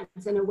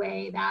experience in a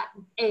way that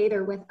A,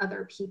 they're with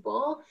other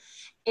people,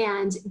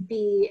 and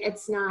B,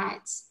 it's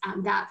not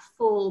that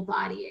full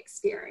body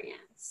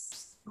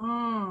experience.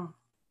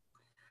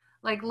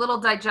 Like little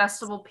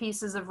digestible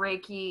pieces of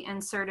Reiki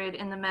inserted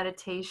in the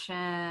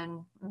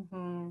meditation.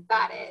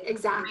 Got it,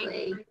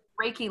 exactly.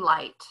 Reiki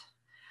light.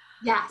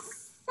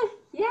 Yes.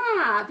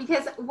 Yeah,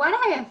 because what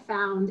I have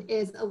found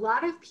is a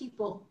lot of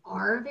people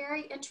are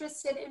very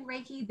interested in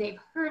Reiki. They've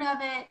heard of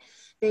it.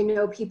 They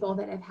know people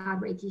that have had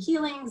Reiki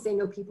healings. They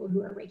know people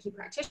who are Reiki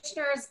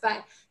practitioners,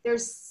 but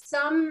there's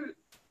some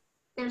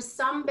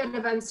bit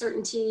of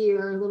uncertainty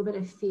or a little bit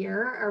of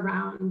fear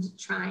around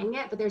trying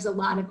it, but there's a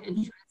lot of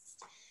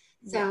interest.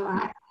 So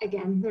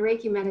again, the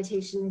Reiki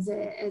meditation is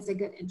a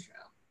good intro.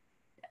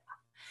 Yeah.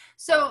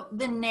 So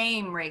the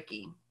name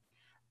Reiki,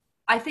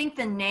 I think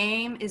the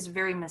name is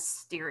very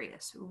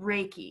mysterious.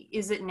 Reiki,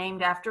 is it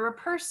named after a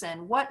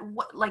person? What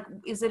like,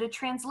 is it a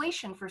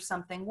translation for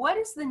something? What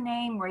is the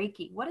name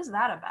Reiki? What is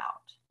that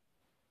about?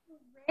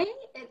 Reiki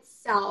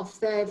itself,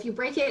 if you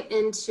break it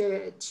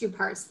into 2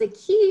 parts, the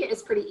key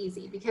is pretty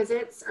easy because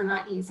or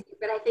not easy,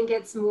 but I think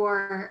it's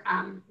more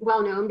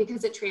well known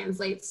because it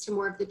translates to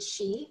more of the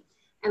chi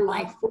and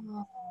life force.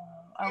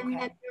 Okay. And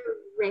then the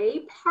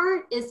Rei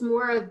part is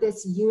more of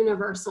this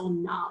universal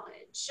knowledge.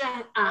 So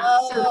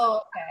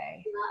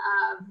okay.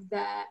 Of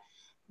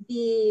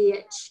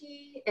the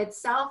chi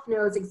itself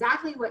knows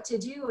exactly what to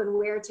do and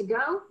where to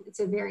go. It's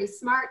a very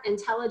smart,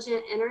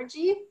 intelligent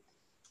energy.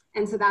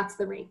 And so that's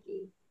the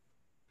Reiki.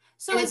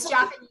 So it's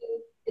Japanese.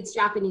 It's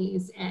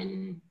Japanese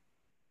in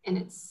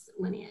its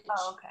lineage.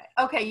 Oh, okay.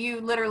 Okay, you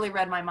literally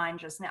read my mind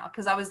just now,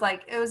 because I was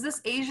like, was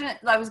this Asian?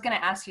 I was going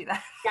to ask you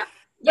that.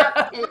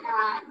 Yep.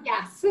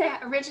 Yes,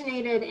 it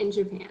originated in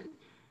Japan.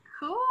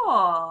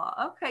 Cool.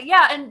 Okay.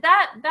 Yeah, and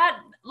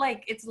that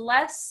like, it's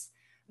less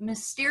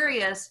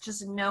mysterious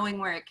just knowing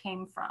where it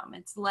came from.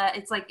 It's like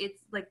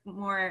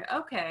more,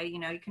 okay,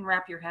 you can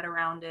wrap your head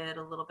around it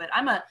a little bit.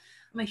 I'm a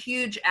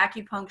huge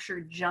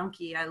acupuncture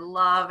junkie. I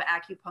love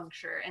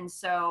acupuncture. And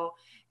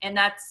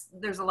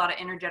there's a lot of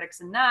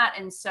energetics in that.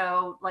 And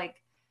so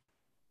like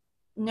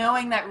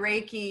knowing that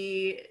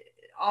Reiki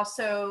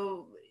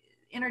also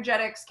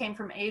energetics came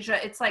from Asia,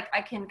 it's like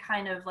I can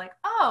kind of like,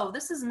 oh,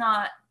 this is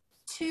not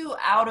too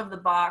out of the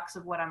box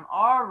of what I'm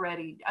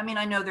already. I mean,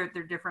 I know they're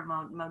different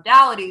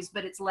modalities,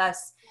 but it's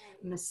less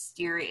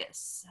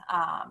mysterious,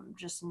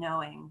 just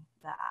knowing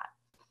that.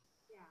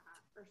 Yeah,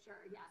 for sure.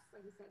 Yes,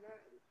 like you said,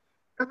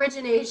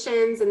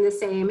 originations in the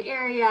same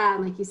area,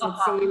 and like you said,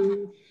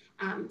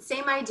 Uh-huh.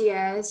 same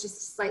ideas,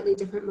 just slightly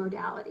different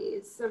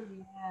modalities.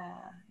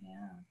 Yeah,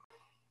 yeah.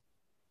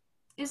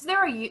 Is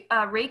there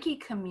a Reiki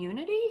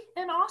community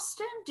in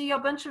Austin? Do you a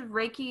bunch of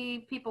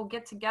Reiki people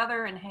get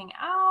together and hang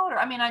out? Or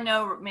I mean, I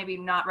know maybe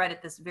not right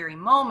at this very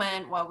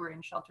moment while we're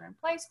in shelter in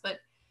place, but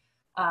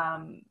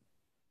um,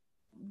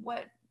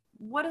 what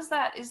what is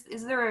that?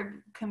 Is there a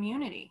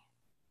community?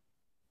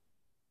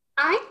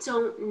 I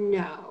don't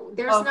know.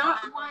 There's Okay.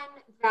 not one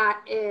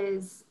that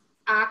is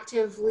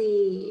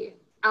actively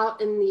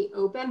out in the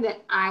open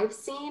that I've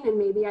seen, and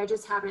maybe I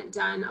just haven't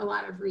done a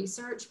lot of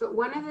research. But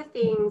one of the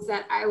things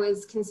that I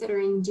was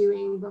considering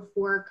doing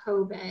before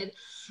COVID,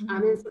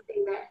 is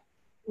something that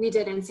we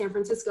did in San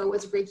Francisco,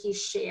 was Reiki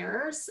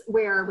shares,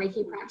 where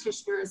Reiki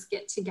practitioners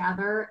get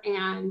together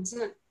and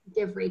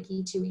give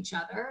Reiki to each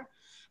other.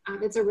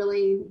 It's a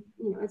really,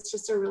 it's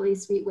just a really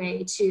sweet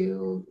way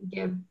to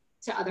give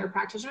to other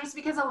practitioners,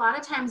 because a lot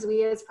of times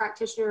we as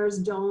practitioners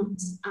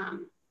don't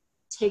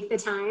take the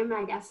time,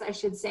 I guess I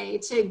should say,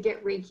 to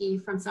get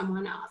Reiki from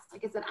someone else.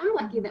 Like I said, I'm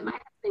lucky that my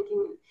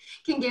husband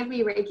can give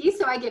me Reiki,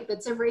 so I get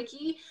bits of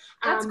Reiki.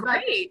 That's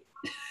great.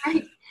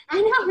 I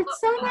know, it's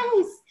so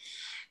nice.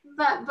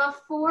 But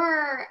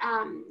before,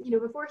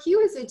 before he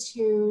was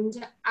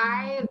attuned,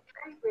 I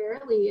very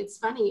rarely, it's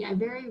funny, I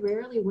very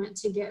rarely went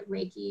to get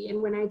Reiki.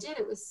 And when I did,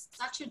 it was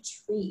such a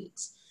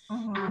treat.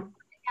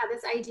 Yeah,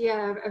 this idea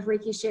of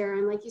Reiki share,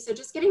 and like you said,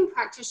 just getting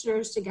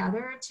practitioners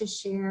together to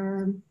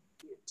share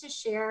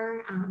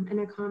in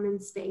a common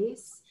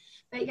space.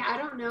 But yeah, I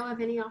don't know of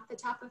any off the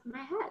top of my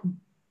head.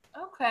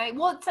 Okay.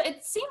 Well,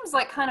 it seems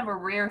like kind of a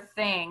rare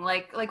thing.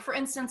 Like for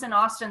instance, in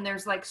Austin,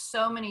 there's like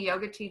so many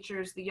yoga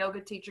teachers. The yoga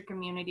teacher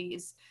community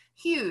is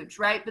huge,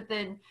 right? But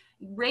then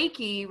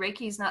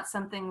Reiki is not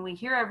something we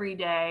hear every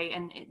day.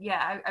 And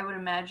yeah, I would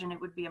imagine it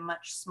would be a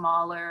much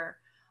smaller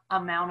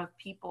amount of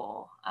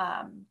people.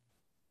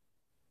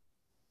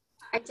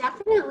 I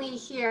definitely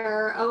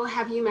hear, oh,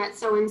 have you met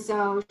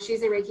so-and-so?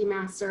 She's a Reiki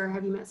master.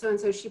 Have you met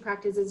so-and-so? She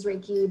practices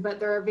Reiki, but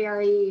they're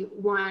very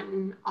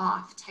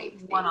one-off type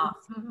things. One-off.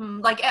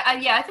 Like,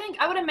 yeah, I think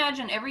I would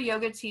imagine every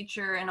yoga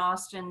teacher in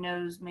Austin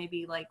knows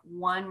maybe like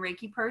one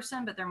Reiki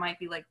person, but there might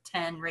be like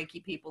 10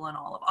 Reiki people in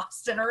all of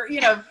Austin, or,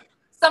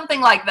 something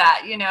like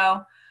that,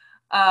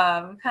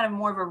 kind of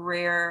more of a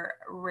rare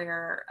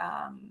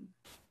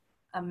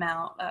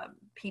amount of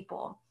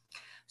people.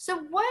 So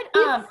what,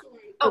 go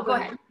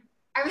ahead.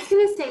 I was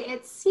going to say,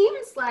 it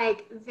seems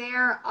like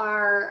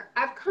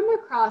I've come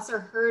across or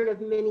heard of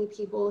many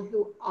people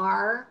who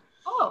are,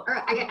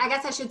 or I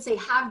guess I should say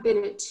have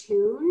been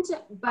attuned,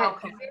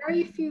 but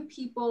very few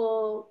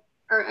people,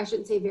 or I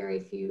shouldn't say very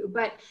few,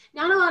 but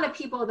not a lot of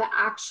people that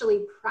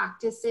actually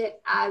practice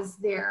it as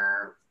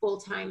their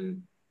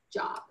full-time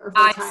job or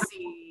full-time. I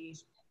see.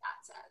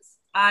 That says.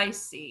 I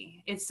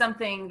see. It's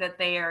something that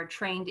they are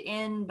trained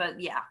in, but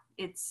yeah,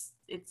 it's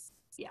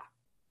yeah.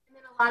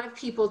 A lot of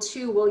people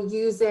too will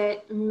use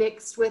it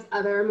mixed with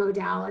other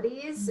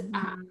modalities.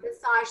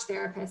 Massage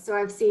therapists. So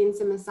I've seen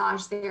some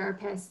massage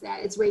therapists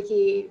that it's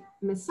Reiki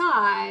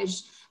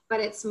massage,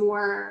 but it's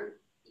more,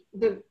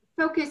 the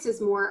focus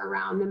is more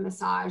around the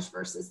massage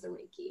versus the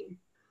Reiki.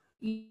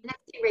 And I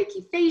see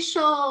Reiki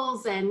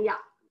facials and yeah,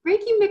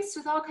 Reiki mixed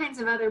with all kinds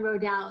of other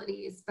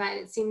modalities, but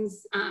it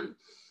seems, and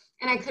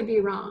I could be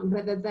wrong,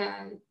 but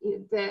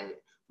the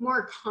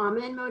more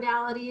common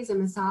modalities, a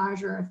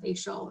massage or a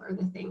facial, are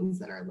the things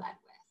that are led with.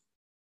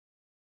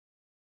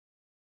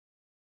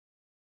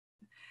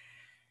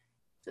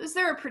 So is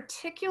there a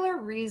particular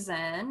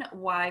reason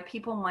why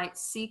people might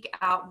seek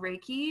out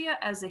Reiki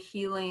as a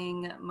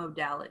healing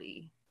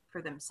modality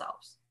for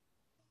themselves?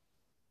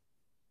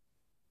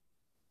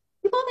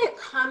 People that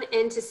come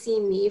in to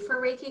see me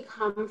for Reiki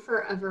come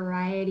for a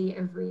variety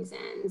of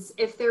reasons.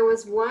 If there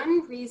was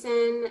one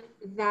reason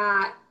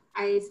that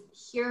I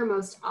hear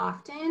most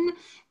often,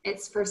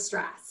 it's for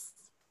stress.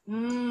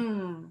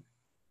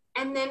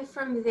 And then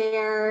from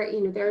there,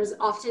 there's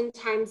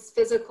oftentimes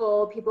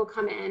physical, people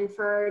come in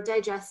for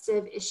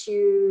digestive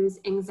issues,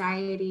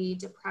 anxiety,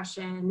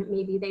 depression.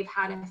 Maybe they've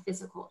had a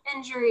physical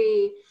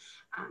injury.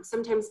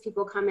 Sometimes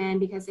people come in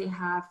because they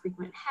have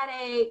frequent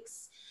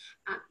headaches.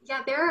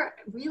 Yeah, there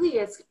really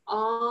is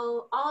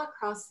all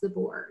across the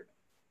board.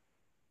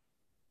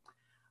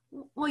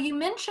 Well, you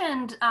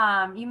mentioned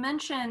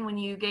when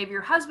you gave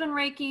your husband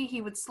Reiki,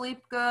 he would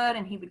sleep good,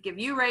 and he would give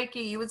you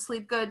Reiki, you would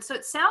sleep good. So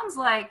it sounds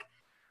like,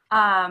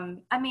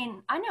 I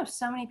mean, I know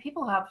so many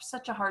people have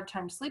such a hard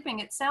time sleeping.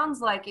 It sounds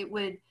like it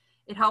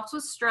helps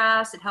with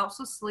stress, it helps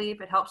with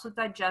sleep, it helps with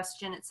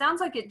digestion. It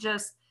sounds like it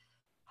just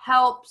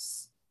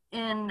helps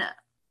in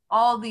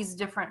all these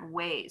different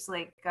ways,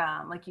 like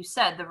you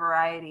said, the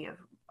variety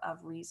of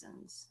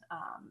reasons.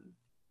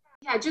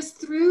 Yeah, just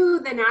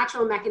through the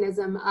natural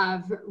mechanism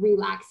of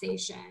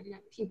relaxation,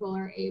 people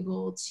are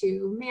able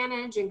to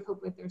manage and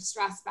cope with their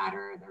stress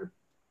better. They're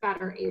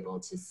better able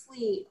to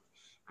sleep.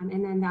 And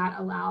then that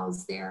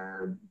allows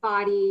their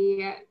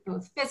body,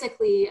 both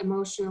physically,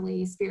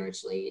 emotionally,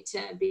 spiritually,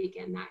 to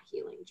begin that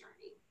healing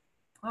journey.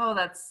 Oh,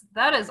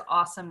 that is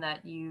awesome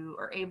that you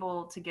are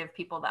able to give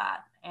people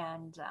that.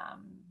 And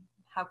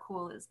how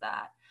cool is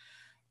that?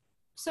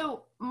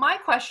 So my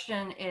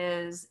question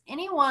is,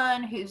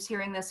 anyone who's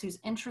hearing this, who's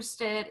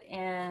interested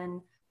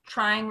in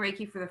trying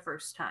Reiki for the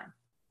first time,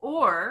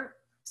 or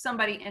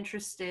somebody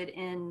interested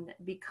in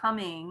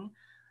becoming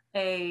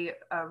a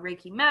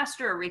Reiki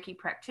master, a Reiki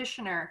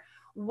practitioner,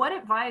 what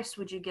advice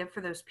would you give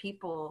for those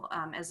people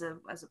as a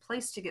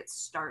place to get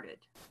started?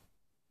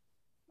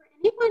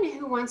 Anyone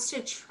who wants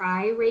to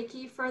try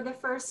Reiki for the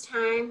first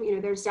time,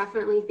 there's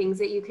definitely things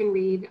that you can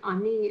read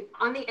on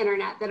the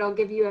internet that'll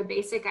give you a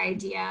basic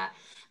idea.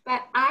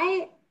 But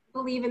I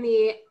believe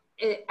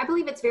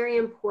it's very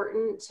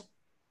important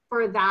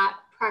for that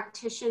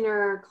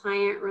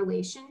practitioner-client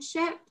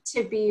relationship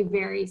to be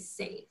very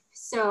safe.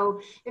 So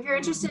if you're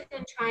interested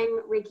in trying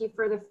Reiki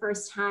for the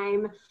first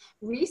time,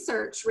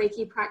 research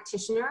Reiki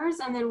practitioners.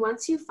 And then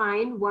once you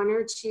find one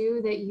or two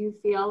that you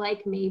feel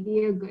like may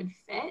be a good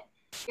fit,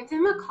 give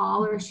them a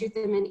call or shoot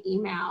them an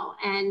email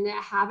and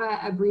have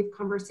a brief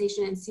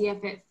conversation and see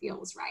if it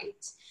feels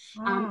right.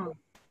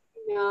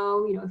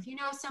 If you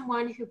know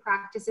someone who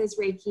practices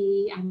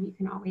Reiki, you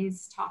can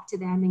always talk to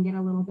them and get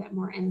a little bit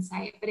more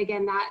insight. But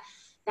again,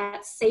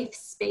 that safe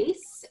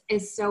space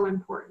is so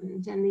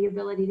important, and the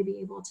ability to be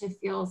able to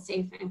feel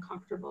safe and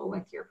comfortable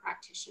with your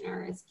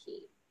practitioner is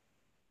key.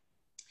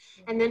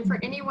 And then for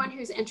anyone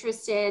who's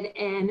interested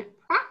in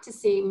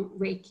practicing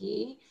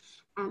Reiki,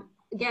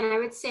 again, I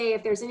would say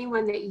if there's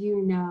anyone that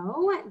you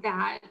know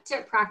that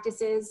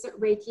practices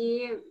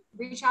Reiki,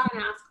 reach out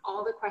and ask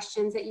all the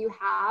questions that you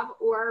have,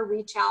 or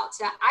reach out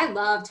to, I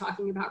love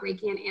talking about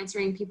Reiki and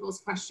answering people's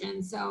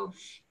questions. So,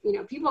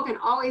 people can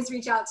always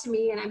reach out to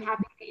me and I'm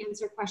happy to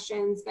answer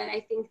questions. But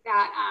I think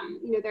that,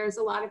 there's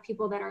a lot of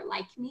people that are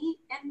like me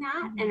in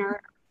that and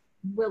are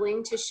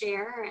willing to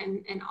share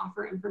and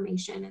offer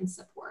information and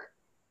support.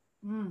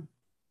 I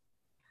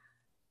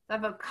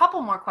have a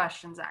couple more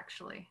questions,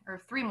 actually,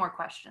 or 3 more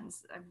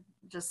questions. I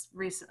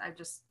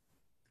just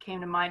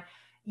came to mind.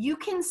 You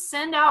can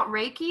send out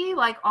Reiki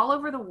like all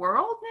over the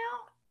world now?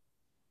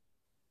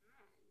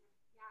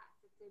 Yeah,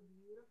 it's a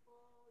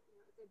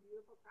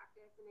beautiful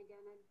practice. And again,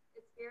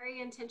 it's very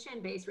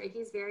intention-based. Reiki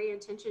is very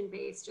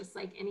intention-based, just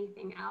like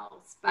anything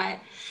else. But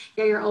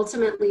yeah, you're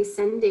ultimately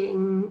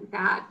sending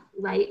that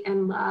light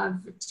and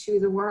love to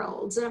the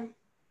world.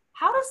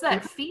 How does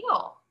that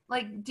feel?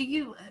 Like,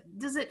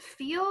 does it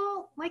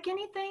feel like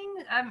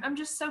anything? I'm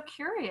just so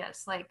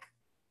curious. Like,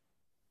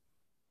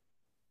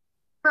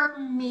 for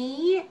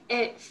me,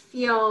 it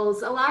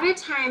feels a lot of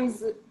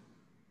times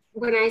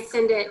when I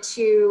send it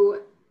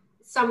to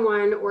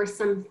someone or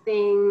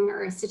something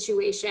or a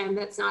situation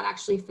that's not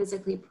actually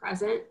physically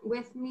present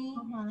with me,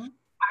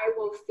 I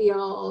will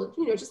feel,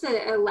 just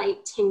a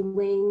light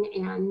tingling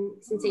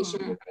and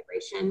sensation and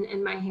vibration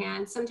in my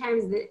hand.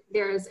 Sometimes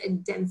there's a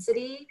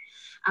density.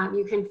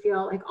 You can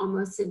feel like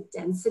almost a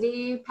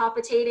density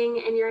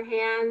palpitating in your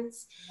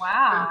hands.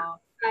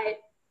 Wow. But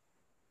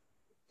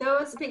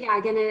yeah,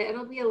 again,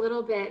 it'll be a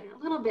little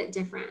bit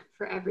different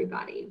for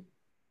everybody,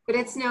 but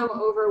it's no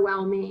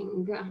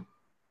overwhelming.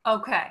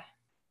 Okay.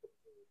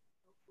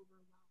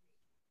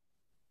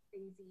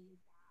 Crazy,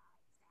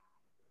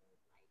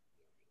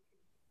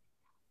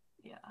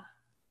 Yeah.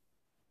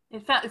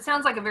 It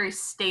sounds like a very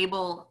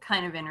stable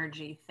kind of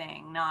energy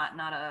thing, not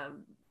a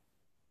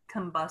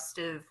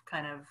combustive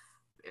kind of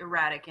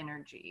erratic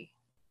energy.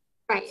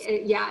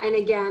 Right. Yeah. And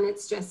again,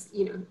 it's just,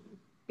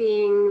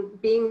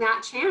 being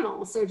that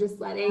channel. So just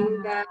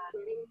letting the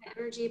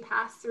energy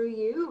pass through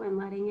you and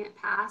letting it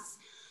pass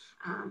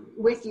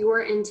with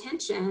your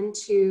intention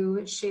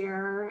to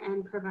share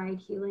and provide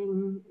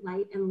healing,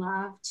 light, and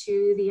love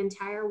to the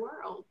entire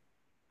world.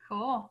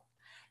 Cool.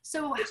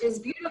 So, which is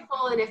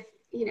beautiful. And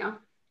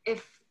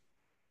if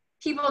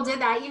people did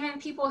that, even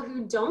people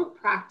who don't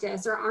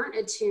practice or aren't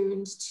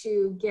attuned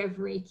to give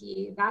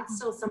Reiki, that's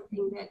still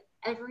something that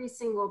every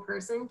single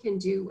person can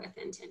do with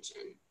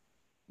intention.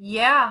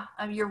 Yeah,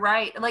 you're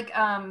right. Like,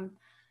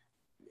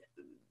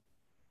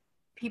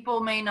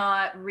 people may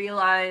not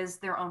realize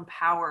their own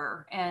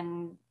power,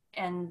 and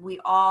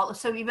we all,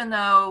 so even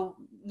though,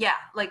 yeah,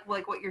 like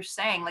what you're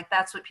saying, like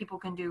that's what people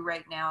can do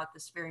right now at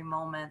this very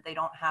moment. They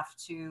don't have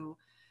to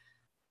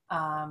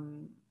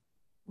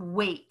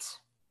wait.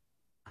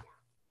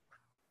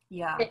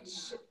 Yeah.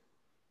 Which,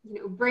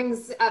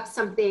 brings up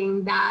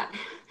something that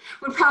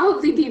would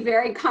probably be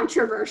very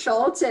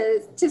controversial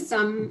to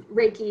some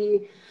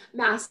Reiki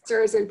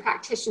masters and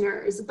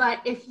practitioners. But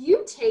if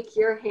you take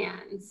your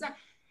hands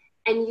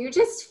and you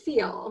just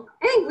feel,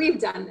 I think we've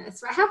done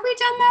this, right? Have we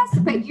done this?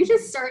 But you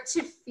just start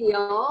to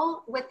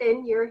feel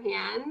within your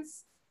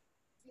hands,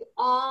 we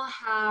all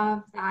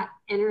have that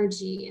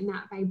energy and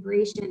that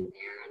vibration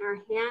there. And our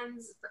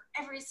hands, for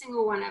every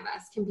single one of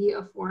us, can be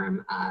a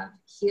form of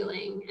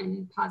healing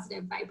and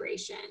positive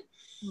vibration.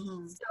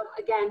 So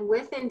again,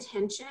 with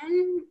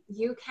intention,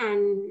 you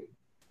can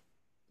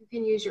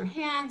use your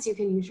hands, you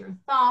can use your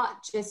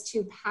thought just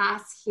to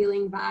pass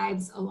healing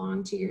vibes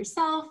along to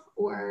yourself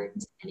or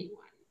to anyone.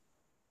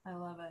 I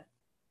love it.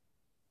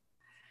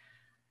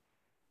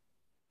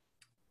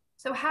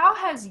 So how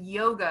has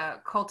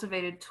yoga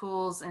cultivated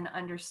tools in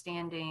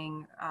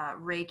understanding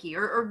Reiki?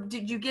 Or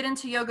did you get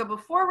into yoga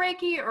before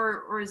Reiki,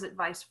 or is it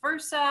vice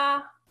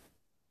versa?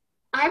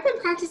 I've been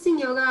practicing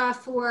yoga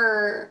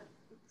for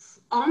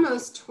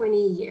almost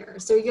 20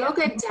 years. So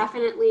yoga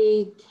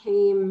definitely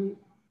came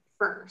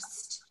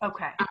first.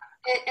 Okay.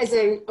 As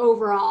an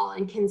overall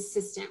and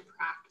consistent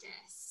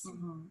practice.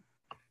 Mm-hmm.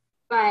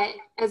 But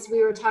as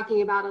we were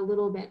talking about a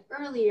little bit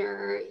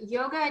earlier,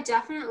 yoga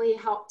definitely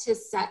helped to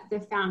set the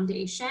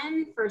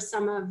foundation for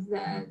some of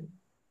the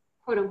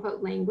quote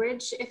unquote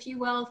language, if you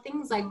will,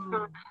 things like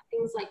prana,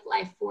 things like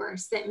life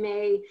force that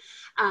may,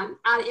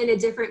 in a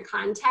different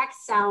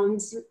context,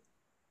 sound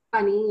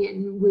funny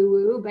and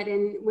woo-woo, but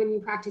when you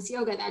practice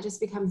yoga, that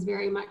just becomes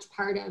very much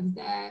part of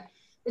the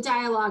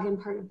dialogue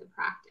and part of the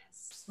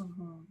practice.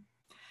 Mm-hmm.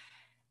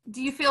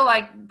 Do you feel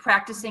like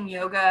practicing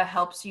yoga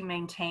helps you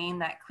maintain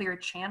that clear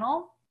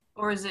channel,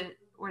 or is it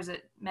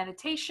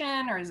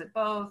meditation, or is it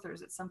both, or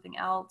is it something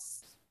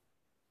else?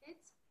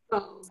 It's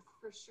both,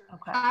 for sure.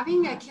 Okay.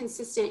 Having a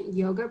consistent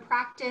yoga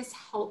practice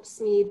helps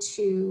me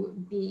to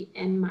be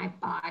in my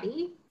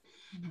body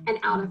and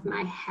out of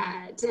my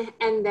head.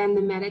 And then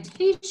the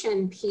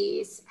meditation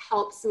piece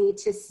helps me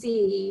to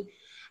see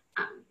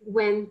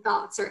when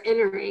thoughts are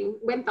entering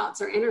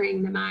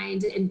the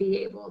mind and be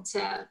able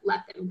to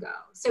let them go.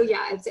 So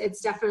yeah, it's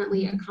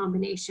definitely a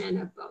combination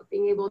of both,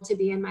 being able to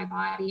be in my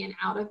body and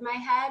out of my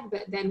head,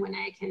 but then when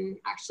I can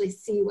actually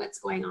see what's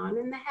going on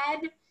in the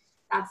head,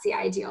 that's the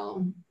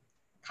ideal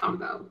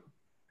combo.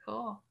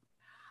 Cool.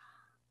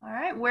 All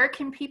right, where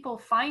can people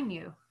find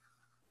you?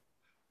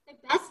 The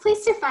best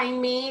place to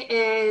find me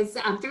is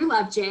through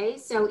LoveJ,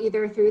 so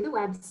either through the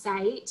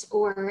website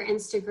or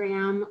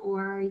Instagram,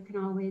 or you can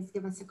always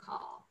give us a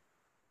call.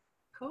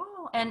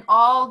 Cool. And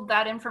all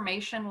that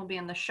information will be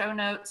in the show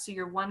notes, so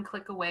you're one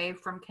click away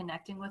from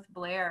connecting with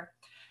Blair.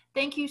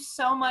 Thank you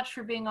so much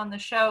for being on the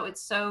show.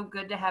 It's so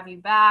good to have you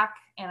back,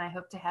 and I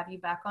hope to have you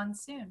back on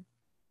soon.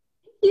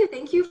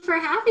 Thank you for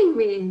having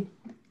me.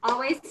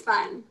 Always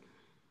fun.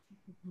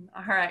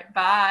 All right,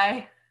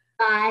 bye.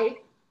 Bye.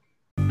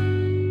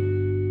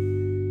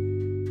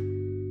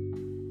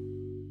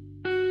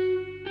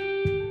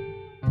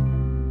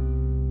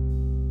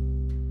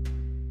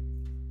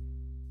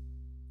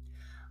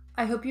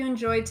 I hope you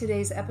enjoyed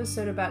today's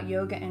episode about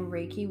yoga and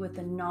Reiki with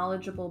the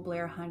knowledgeable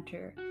Blair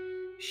Hunter.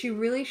 She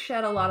really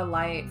shed a lot of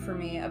light for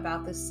me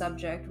about this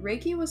subject.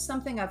 Reiki was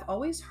something I've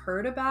always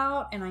heard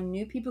about, and I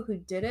knew people who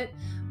did it,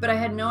 but I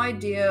had no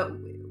idea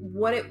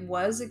what it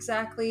was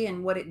exactly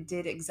and what it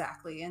did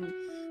exactly. And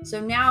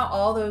so now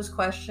all those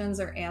questions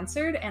are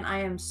answered, and I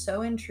am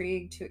so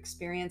intrigued to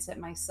experience it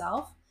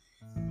myself.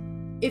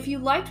 If you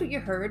liked what you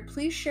heard,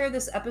 please share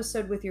this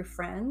episode with your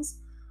friends.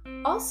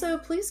 Also,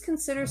 please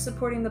consider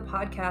supporting the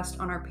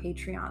podcast on our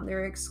Patreon. There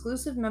are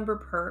exclusive member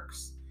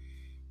perks.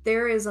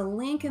 There is a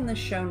link in the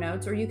show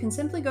notes, or you can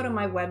simply go to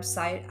my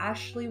website,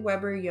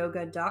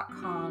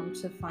 ashleyweberyoga.com,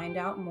 to find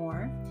out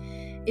more.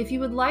 If you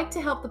would like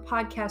to help the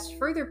podcast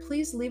further,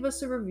 please leave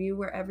us a review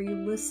wherever you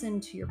listen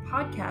to your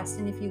podcast.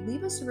 And if you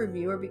leave us a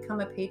review or become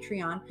a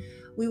Patreon,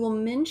 we will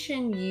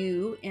mention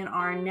you in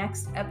our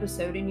next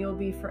episode, and you'll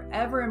be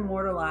forever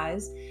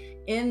immortalized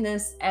in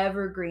this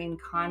evergreen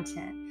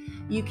content.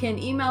 You can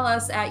email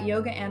us at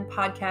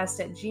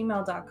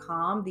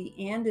yogaandpodcast@gmail.com. The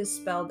and is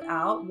spelled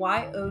out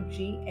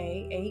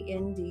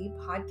YOGAAND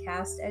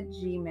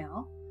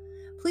podcast@gmail.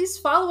 Please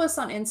follow us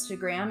on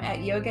Instagram at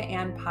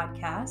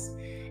yogaandpodcast,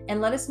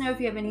 and let us know if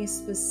you have any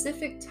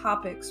specific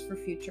topics for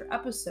future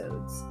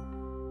episodes.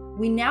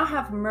 We now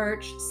have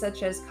merch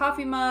such as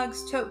coffee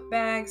mugs, tote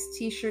bags,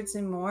 t-shirts,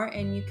 and more,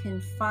 and you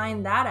can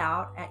find that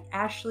out at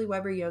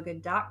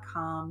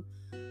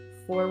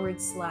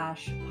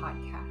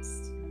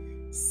ashleyweberyoga.com/podcast.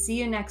 See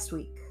you next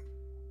week.